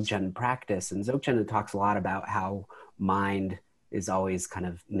to Dzogchen practice. And Dzogchen talks a lot about how mind is always kind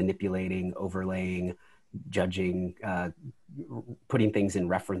of manipulating, overlaying, judging, putting things in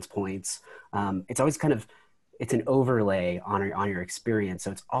reference points. It's always kind of, it's an overlay on your experience.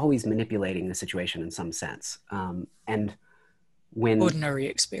 So it's always manipulating the situation in some sense. And when ordinary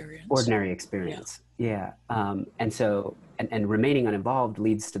experience. Yeah. And so, and remaining uninvolved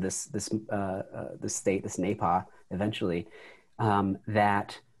leads to this state, this napa eventually,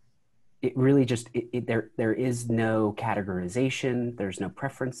 that it really just, there is no categorization, there's no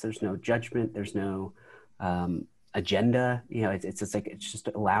preference, there's no judgment, there's no agenda. It's just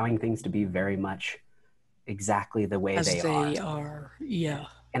allowing things to be very much exactly the way as they are. Yeah.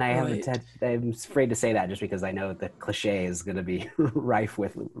 And I'm afraid to say that just because I know the cliche is going to be rife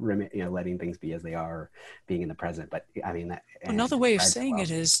with, letting things be as they are, or being in the present. But I mean, another way of saying it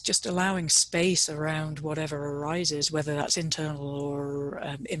is just allowing space around whatever arises, whether that's internal or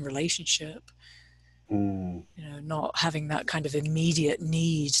in relationship. Not having that kind of immediate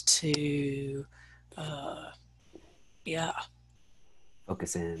need to,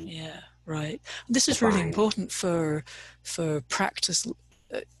 focus in. Yeah, right. This is really important for practice.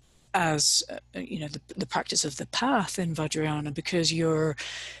 as the practice of the path in Vajrayana, because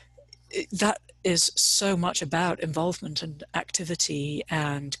that is so much about involvement and activity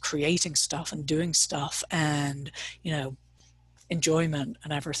and creating stuff and doing stuff and enjoyment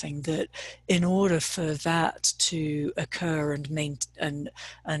and everything, that in order for that to occur and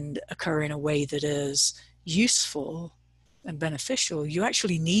occur in a way that is useful and beneficial, you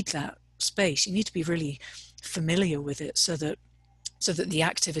actually need that space. You need to be really familiar with it so that the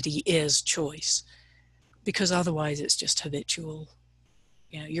activity is choice, because otherwise it's just habitual.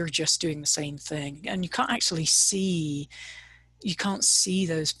 You're just doing the same thing, and you can't see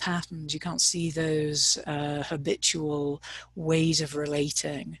those patterns. You can't see those habitual ways of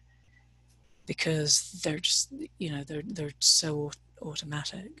relating, because they're just they're so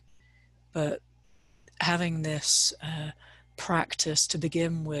automatic. But having this practice to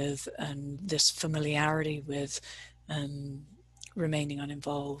begin with, and this familiarity with remaining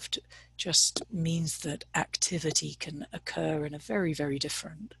uninvolved, just means that activity can occur in a very, very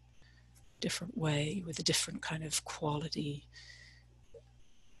different way, with a different kind of quality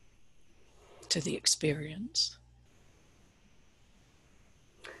to the experience.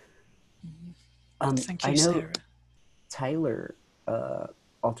 Thank you, I know, Sarah. Tyler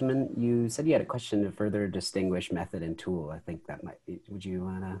Altman, you said you had a question to further distinguish method and tool. I think that might be, would you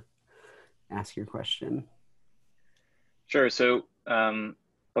want to ask your question? Sure. So I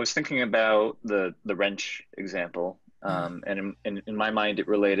was thinking about the wrench example, and in my mind it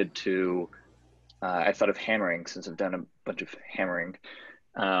related to, I thought of hammering, since I've done a bunch of hammering.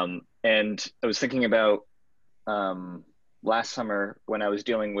 And I was thinking about last summer when I was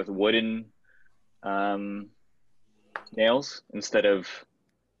dealing with wooden nails instead of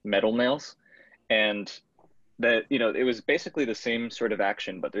metal nails, and that it was basically the same sort of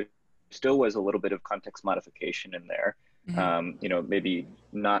action, but there still was a little bit of context modification in there. Maybe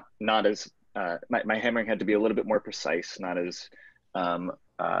not as my hammering had to be a little bit more precise, not as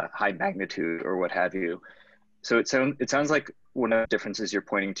high magnitude or what have you. So it sounds like one of the differences you're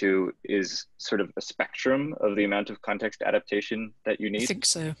pointing to is sort of a spectrum of the amount of context adaptation that you need. I think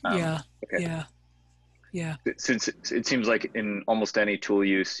so. Yeah. Okay. Yeah. Since it seems like in almost any tool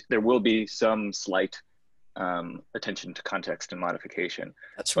use, there will be some slight attention to context and modification.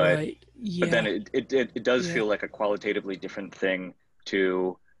 That's right. Yeah. But then it does feel like a qualitatively different thing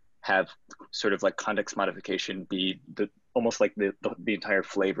to have sort of like context modification be almost like the entire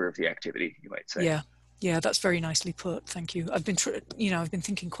flavor of the activity, you might say. Yeah, that's very nicely put. Thank you. I've been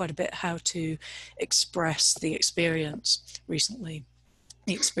thinking quite a bit how to express the experience recently,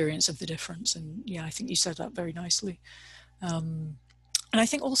 the experience of the difference, and I think you said that very nicely. And I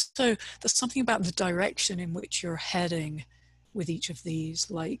think also there's something about the direction in which you're heading with each of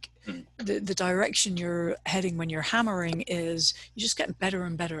these. Like the direction you're heading when you're hammering is you just get better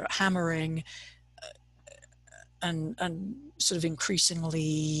and better at hammering, and sort of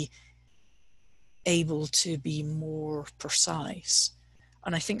increasingly able to be more precise.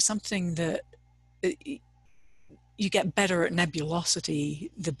 And I think something that you get better at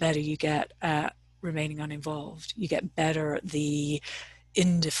nebulosity, the better you get at remaining uninvolved. You get better at the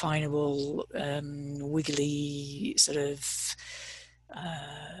indefinable, wiggly sort of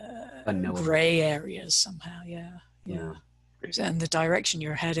gray areas somehow. Yeah. And the direction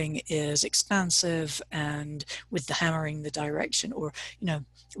you're heading is expansive, and with the hammering, the direction, or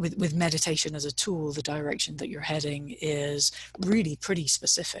with meditation as a tool, the direction that you're heading is really pretty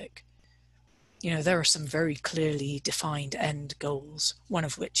specific. There are some very clearly defined end goals, one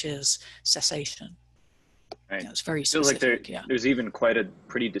of which is cessation. Right. It's very specific. Feels like there's even quite a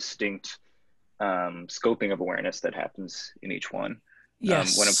pretty distinct scoping of awareness that happens in each one.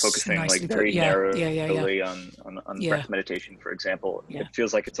 Yes, when I'm focusing like very narrowly on breath meditation, for example, it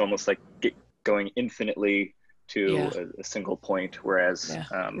feels like it's almost like going infinitely to a single point, whereas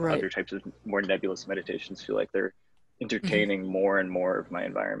other types of more nebulous meditations feel like they're entertaining more and more of my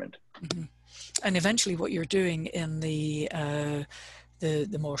environment. And eventually what you're doing in the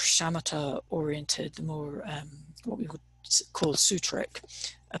more shamatha oriented, the more what we would call sutric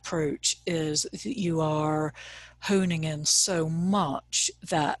approach, is that you are honing in so much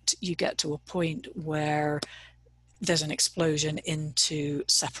that you get to a point where there's an explosion into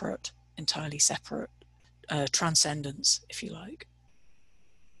entirely separate transcendence, if you like.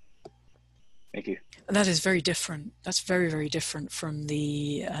 Thank you. And that is very different. That's very, very different from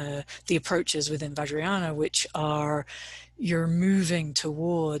the approaches within Vajrayana, which are you're moving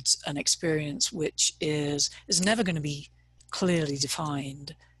towards an experience which is never going to be clearly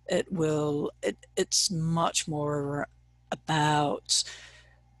defined. It's much more about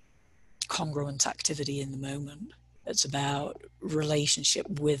congruent activity in the moment. It's about relationship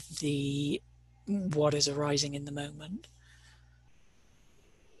with the what is arising in the moment.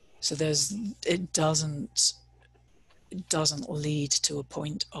 So it doesn't lead to a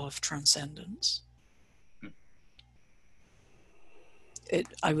point of transcendence.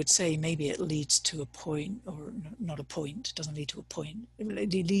 I would say maybe it leads to a point, or not a point, it doesn't lead to a point.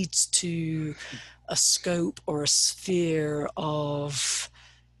 It leads to a scope or a sphere of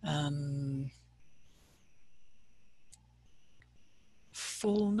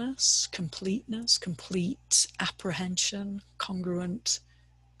fullness, completeness, complete apprehension, congruent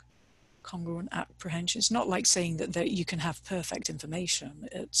apprehension. It's not like saying that you can have perfect information.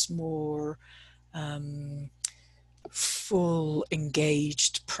 It's more full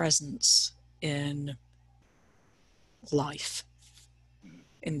engaged presence in life,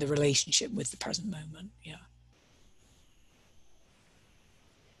 in the relationship with the present moment. Yeah.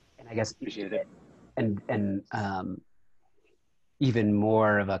 And I guess Appreciate it. and even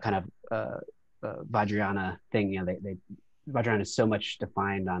more of a kind of Vajrayana thing. You know, Vajrayana is so much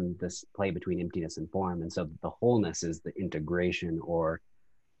defined on this play between emptiness and form, and so the wholeness is the integration or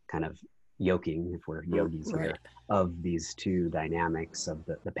kind of yoking, if we're yogis Right. here, of these two dynamics of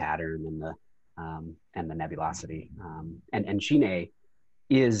the pattern and the nebulosity. And Shine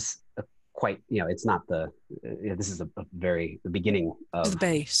is quite, you know, it's not this is the beginning of the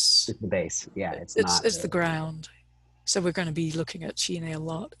base. It's the base. Yeah, it's the ground. So we're going to be looking at Shine a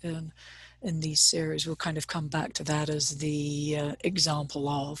lot in these series. We'll kind of come back to that as the example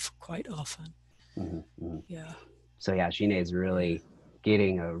of quite often. Mm-hmm, mm-hmm. Yeah. So yeah, Shine is really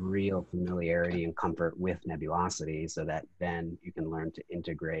getting a real familiarity and comfort with nebulosity, so that then you can learn to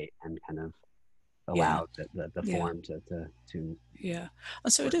integrate and kind of allow the form to yeah.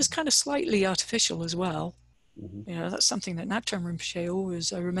 And so it is kind of slightly artificial as well. Mm-hmm. You know, that's something that Naktam Rinpoche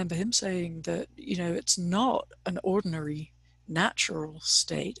always, I remember him saying that, you know, it's not an ordinary natural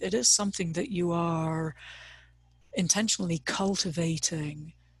state. It is something that you are intentionally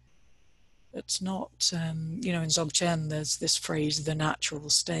cultivating. It's not, you know, in Dzogchen there's this phrase, the natural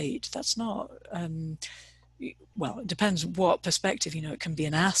state. That's not, well, it depends what perspective, you know, it can be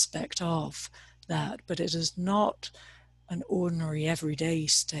an aspect of that, but it is not an ordinary everyday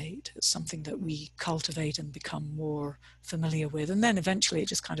state. It's something that we cultivate and become more familiar with, and then eventually it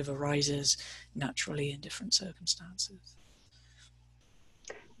just kind of arises naturally in different circumstances.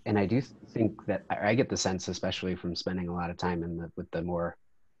 And I do think that I get the sense, especially from spending a lot of time with the more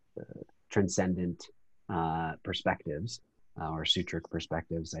transcendent perspectives or sutric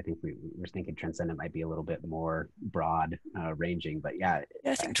perspectives. I think we're thinking transcendent might be a little bit more broad ranging, but yeah.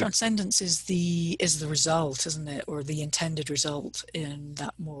 I think transcendence is the result, isn't it, or the intended result in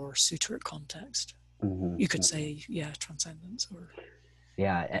that more sutric context. Mm-hmm. You could say, yeah, transcendence, or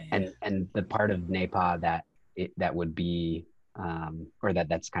and the part of Nepa that would be or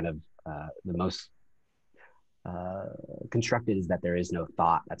that's kind of the most constructed is that there is no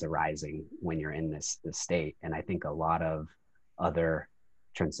thought that's arising when you're in this state. And I think a lot of other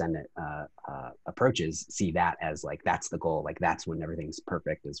transcendent approaches see that as like, that's the goal, like that's when everything's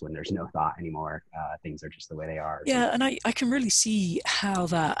perfect, is when there's no thought anymore. Things are just the way they are. Yeah, and I can really see how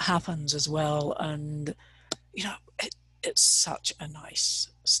that happens as well. And you know, it's such a nice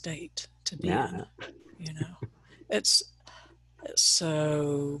state to be in. You know, it's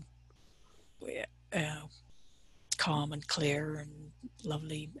so calm and clear and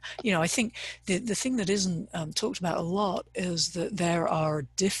lovely. You know, I think the thing that isn't talked about a lot is that there are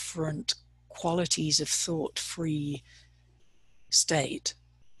different qualities of thought-free state.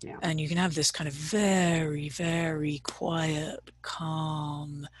 Yeah. And you can have this kind of very, very quiet,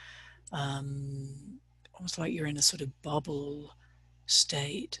 calm, almost like you're in a sort of bubble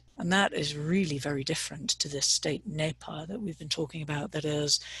state. And that is really very different to this state Nepa that we've been talking about, that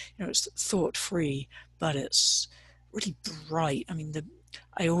is, you know, it's thought-free, but it's really bright. I mean,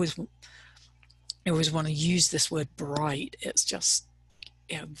 I always want to use this word bright. It's just,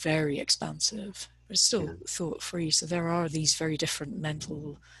 you know, very expansive, but it's still thought-free. So there are these very different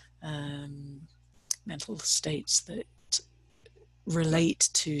mental states that relate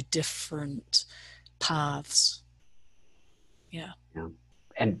to different paths. Yeah.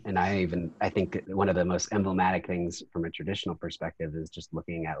 And I think one of the most emblematic things from a traditional perspective is just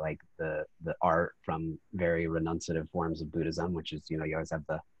looking at like the art from very renunciative forms of Buddhism, which is, you know, you always have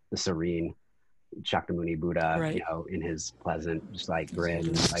the serene Shakyamuni Buddha, right, you know, in his pleasant, just like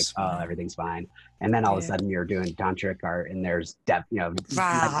grin, like, oh, everything's fine. And then all of a sudden you're doing tantric art and there's depth, you know,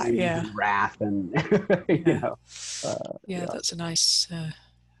 and wrath and, you know. That's a nice,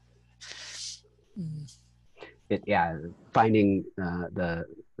 finding the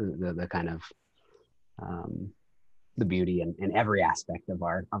kind of the beauty in every aspect of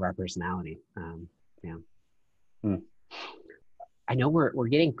our personality. Yeah. Hmm. I know we're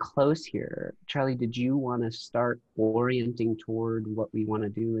getting close here. Charlie, did you want to start orienting toward what we want to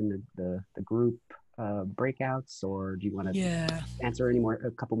do in the group breakouts, or do you want to answer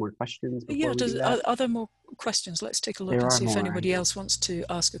a couple more questions before we do that? Are there more questions? Let's take a look There and are see if more, anybody else wants to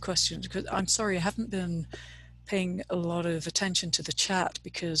ask a question. Because I'm sorry, I haven't been paying a lot of attention to the chat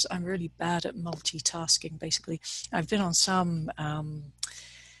because I'm really bad at multitasking, basically. I've been on some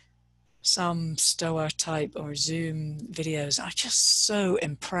Stoa type or Zoom videos. I'm just so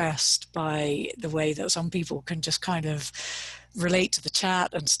impressed by the way that some people can just kind of relate to the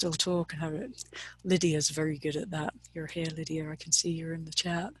chat and still talk. And have it. Lydia's very good at that. You're here, Lydia. I can see you're in the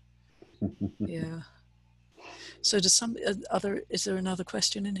chat. Yeah. So does is there another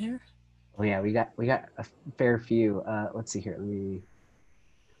question in here? Oh yeah, we got a fair few. Let's see here. Let me.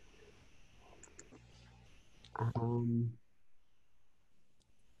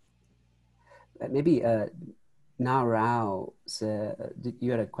 Maybe Na Rao said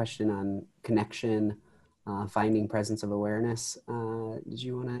you had a question on connection, finding presence of awareness. Did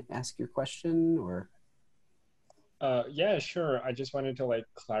you want to ask your question or? Yeah, sure. I just wanted to like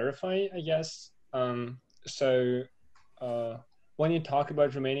clarify, I guess. So when you talk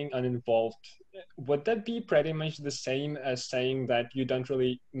about remaining uninvolved, would that be pretty much the same as saying that you don't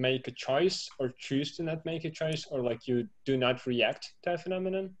really make a choice or choose to not make a choice, or like you do not react to a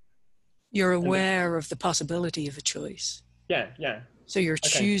phenomenon? You're aware of the possibility of a choice. Yeah, yeah. So you're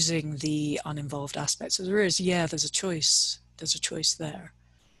choosing the uninvolved aspect. So there's a choice. There's a choice there.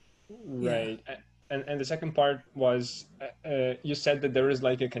 Right. Yeah. And the second part was, you said that there is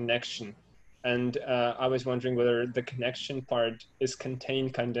like a connection. And I was wondering whether the connection part is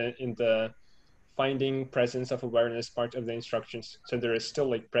contained kind of in the finding presence of awareness part of the instructions. So there is still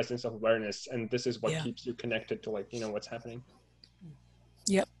like presence of awareness, and this is what keeps you connected to like, you know, what's happening.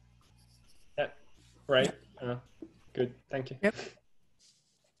 Yep. Yeah. Right. Yep. Good. Thank you. Yep.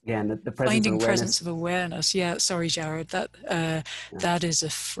 Yeah, and the presence of awareness. Yeah, sorry, Jared. That is a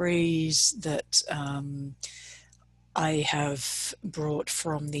phrase that I have brought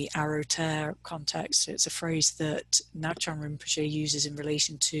from the Arrow-Tear context. It's a phrase that Ngak'chang Rinpoche uses in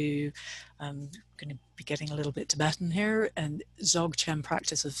relation to, I'm going to be getting a little bit Tibetan here, and Dzogchen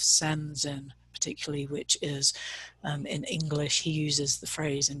practice of Senzen, particularly, which is in English, he uses the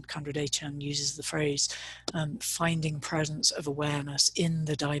phrase, and Khandro Dechan uses the phrase, finding presence of awareness in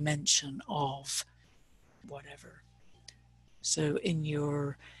the dimension of whatever. So in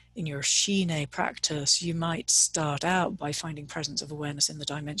your Shine practice, you might start out by finding presence of awareness in the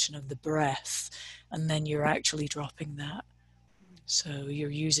dimension of the breath, and then you're actually dropping that. So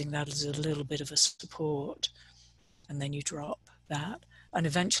you're using that as a little bit of a support, and then you drop that. And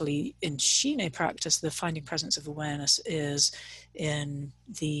eventually in Shine practice, the finding presence of awareness is in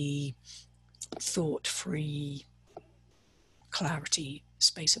the thought-free clarity,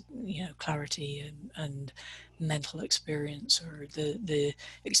 space of, clarity and mental experience, or the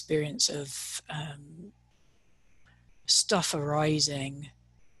experience of stuff arising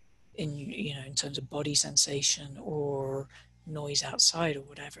in terms of body sensation or noise outside or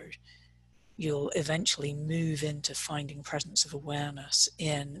whatever. You'll eventually move into finding presence of awareness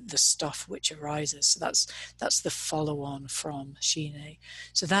in the stuff which arises. So that's the follow-on from Shine.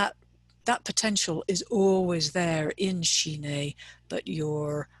 So that potential is always there in Shine, but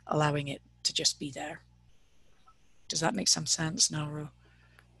you're allowing it to just be there. Does that make some sense, Nauru?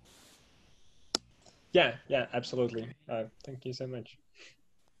 Yeah, absolutely. Thank you so much.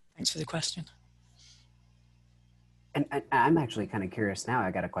 Thanks for the question. And I'm actually kind of curious now.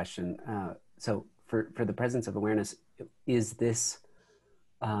 I got a question. So for the presence of awareness, is this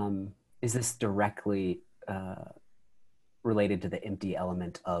directly related to the empty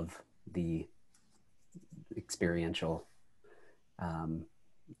element of the experiential?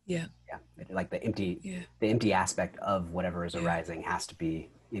 Like the empty aspect of whatever is arising has to be,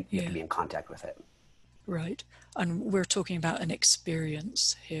 you have to be in contact with it. Right. And we're talking about an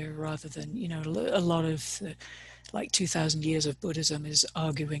experience here rather than, a lot of like 2,000 years of Buddhism is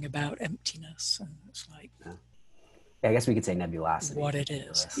arguing about emptiness. And it's like, I guess we could say nebulosity. What it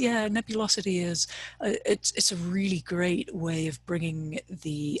is. Yeah, nebulosity is, it's a really great way of bringing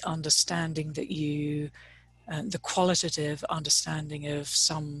the understanding that the qualitative understanding of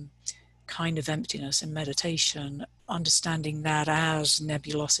some kind of emptiness in meditation, understanding that as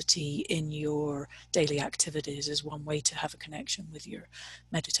nebulosity in your daily activities is one way to have a connection with your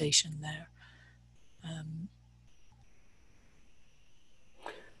meditation there.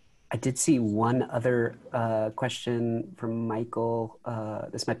 I did see one other question from Michael.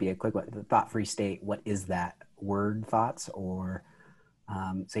 This might be a quick one. The thought-free state, what is that? word thoughts or,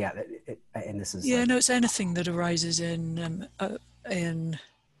 so yeah, and this is no, it's anything that arises in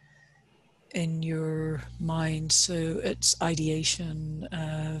your mind. So it's ideation,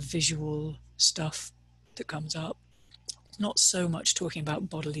 visual stuff that comes up. Not so much talking about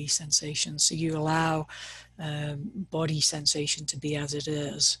bodily sensations. So you allow body sensation to be as it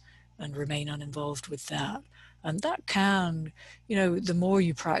is and remain uninvolved with that. And that can, the more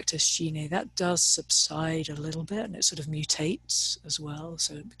you practice Jine, that does subside a little bit, and it sort of mutates as well.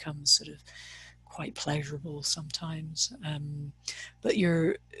 So it becomes sort of quite pleasurable sometimes. But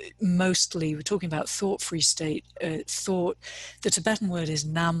we're talking about thought-free state. The Tibetan word is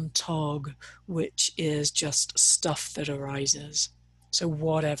nam tog, which is just stuff that arises. So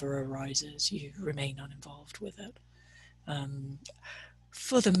whatever arises, you remain uninvolved with it.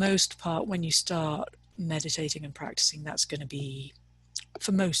 For the most part, when you start meditating and practicing, that's going to be,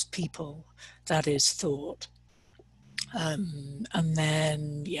 for most people, that is thought. And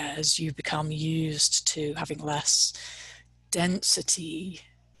then, as you become used to having less density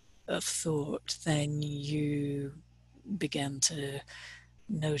of thought, then you begin to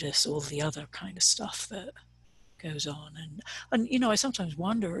notice all the other kind of stuff that goes on. And I sometimes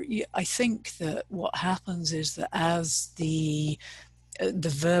wonder, I think that what happens is that as the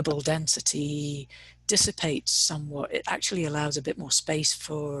verbal density dissipates somewhat, it actually allows a bit more space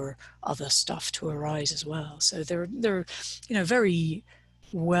for other stuff to arise as well. So there are very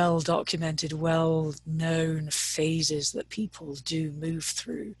well documented, well known phases that people do move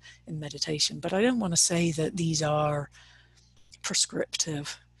through in meditation. But I don't want to say that these are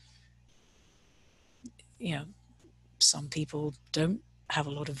prescriptive. Some people don't have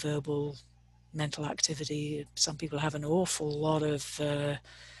a lot of verbal mental activity. Some people have an awful lot of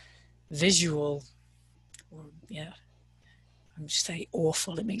visual, or I'm just saying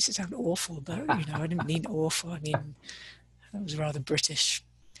awful. It makes it sound awful, but I didn't mean awful. I mean, that was rather British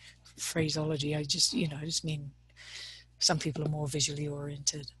phraseology. I just mean some people are more visually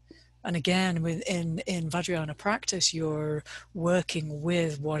oriented. And again, in Vajrayana practice, you're working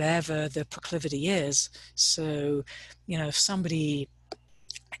with whatever the proclivity is. So, if somebody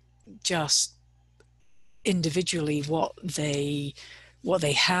just individually what they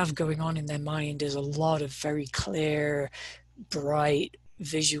have going on in their mind is a lot of very clear, bright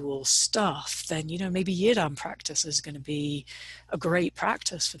visual stuff, then maybe Yidam practice is going to be a great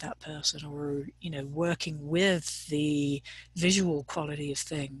practice for that person, or working with the visual quality of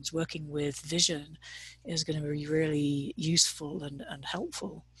things, working with vision is going to be really useful and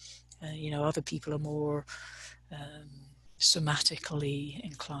helpful. Other people are more somatically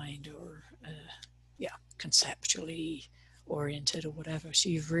inclined, or conceptually oriented, or whatever. So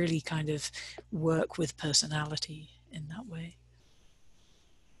you really kind of work with personality in that way.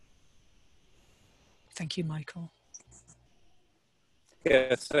 Thank you, Michael.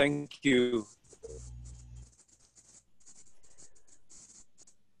 Yeah, thank you.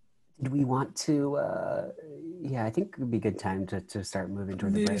 Do we want to, I think it would be a good time to start moving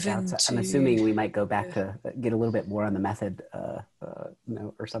toward the breakouts. I'm assuming we might go back to get a little bit more on the method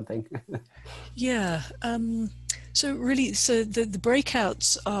note or something. So the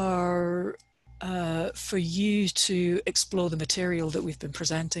breakouts are for you to explore the material that we've been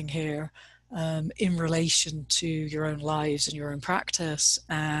presenting here in relation to your own lives and your own practice,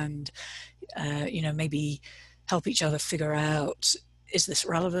 and maybe help each other figure out, is this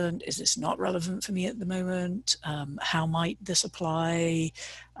relevant? Is this not relevant for me at the moment? How might this apply?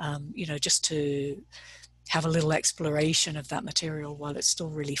 Just to have a little exploration of that material while it's still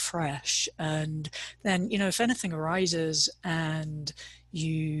really fresh. And then, if anything arises and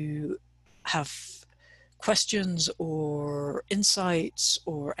you have questions or insights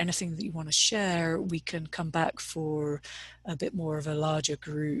or anything that you want to share, we can come back for a bit more of a larger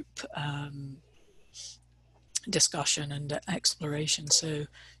group discussion and exploration. So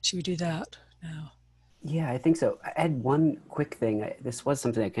should we do that now? Yeah, I think so. I had one quick thing. This was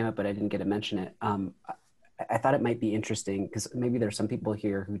something that came up, but I didn't get to mention it. I thought it might be interesting because maybe there's some people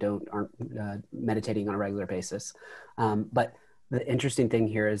here who aren't meditating on a regular basis. But the interesting thing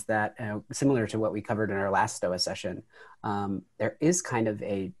here is that similar to what we covered in our last Stoa session, there is kind of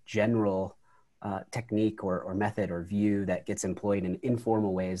a general technique or method or view that gets employed in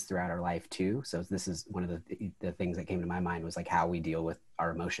informal ways throughout our life too. So this is one of the things that came to my mind, was like how we deal with our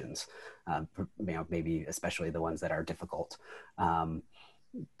emotions, maybe especially the ones that are difficult.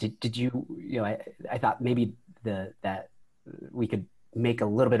 Did you, I thought maybe that we could make a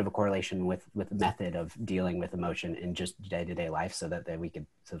little bit of a correlation with method of dealing with emotion in just day-to-day life, so that we could,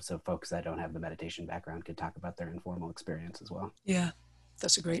 so folks that don't have the meditation background could talk about their informal experience as well. Yeah,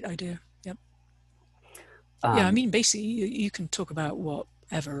 that's a great idea. Yep. Yeah, I mean, basically, you can talk about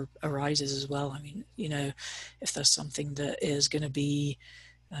whatever arises as well. I mean, you know, if there's something that is going to be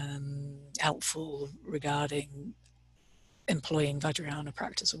helpful regarding employing Vajrayana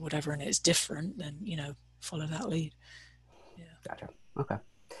practice or whatever, and it's different, then, you know, follow that lead. Yeah. Gotcha. Okay.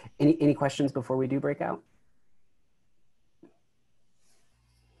 Any questions before we do break out?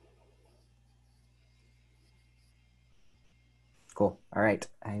 Cool. All right.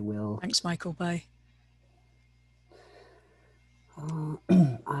 I will. Thanks, Michael. Bye.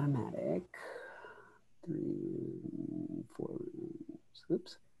 Automatic. 3, 4.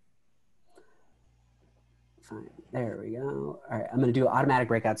 Oops. Fine. There we go. All right. I'm going to do automatic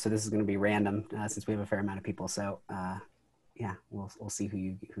breakout. So this is going to be random since we have a fair amount of people. So yeah, we'll see who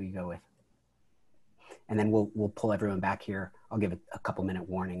you go with. And then we'll pull everyone back here. I'll give it a couple minute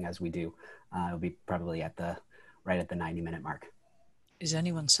warning as we do. It'll be probably right at the 90-minute mark. Is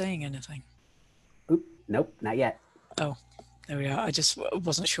anyone saying anything? Oop, nope, not yet. Oh, there we are. I just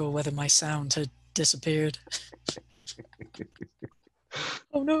wasn't sure whether my sound had disappeared.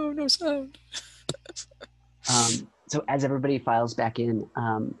 Oh no, no sound. So as everybody files back in,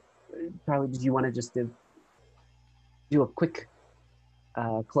 Charlie, did you want to just do a quick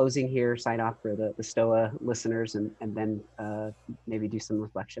closing here, sign off for the STOA listeners, and then maybe do some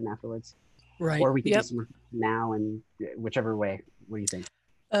reflection afterwards? Right. Or we can do some reflection now, and whichever way. What do you think?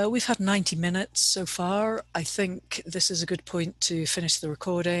 We've had 90 minutes so far. I think this is a good point to finish the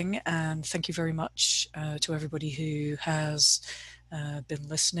recording, and thank you very much to everybody who has been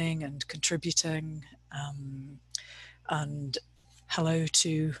listening and contributing, and hello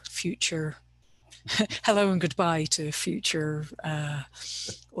to future hello and goodbye to future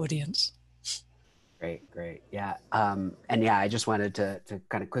audience. Great. Yeah. And yeah, I just wanted to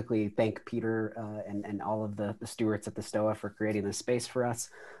kind of quickly thank Peter and all of the stewards at the STOA for creating this space for us.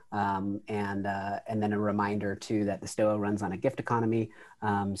 And then a reminder too that the STOA runs on a gift economy.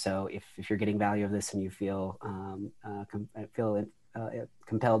 So if you're getting value of this and you feel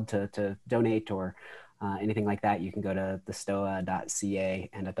compelled to donate or anything like that, you can go to thestoa.ca,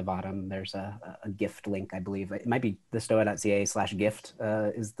 and at the bottom there's a gift link. I believe it might be thestoa.ca/gift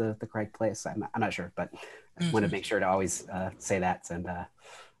is the correct place. I'm not sure, but I want to make sure to always say that. And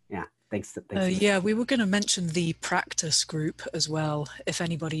yeah, thanks. Yeah, we were going to mention the practice group as well. If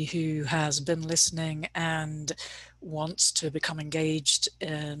anybody who has been listening and wants to become engaged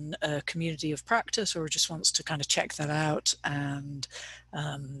in a community of practice, or just wants to kind of check that out and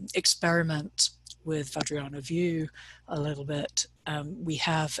experiment with Vajrayana View a little bit, we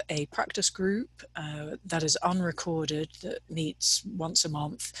have a practice group that is unrecorded, that meets once a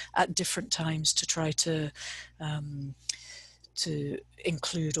month at different times to try to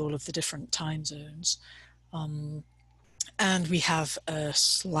include all of the different time zones. And we have a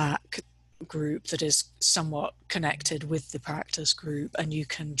Slack group that is somewhat connected with the practice group, and you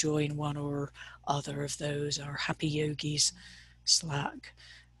can join one or other of those, our Happy Yogis Slack.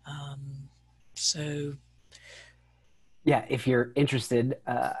 So yeah, if you're interested,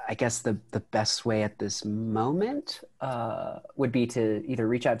 I guess the best way at this moment would be to either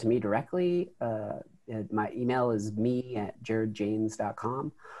reach out to me directly. My email is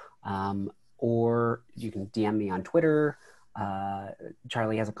me@jaredjanes.com, or you can DM me on Twitter.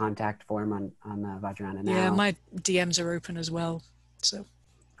 Charlie has a contact form on Vajrayana Now. Yeah, my DMs are open as well. So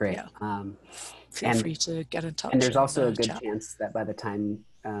great. Yeah. Feel free to get in touch. And there's also a good chance that by the time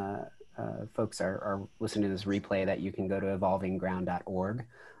folks are listening to this replay, that you can go to evolvingground.org,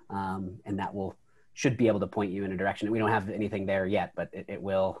 and that should be able to point you in a direction. We don't have anything there yet, but it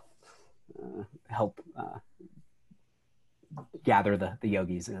will help gather the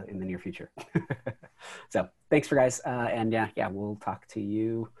yogis in the near future. So thanks for guys, and yeah, we'll talk to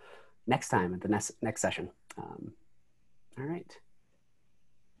you next time at the next session. All right.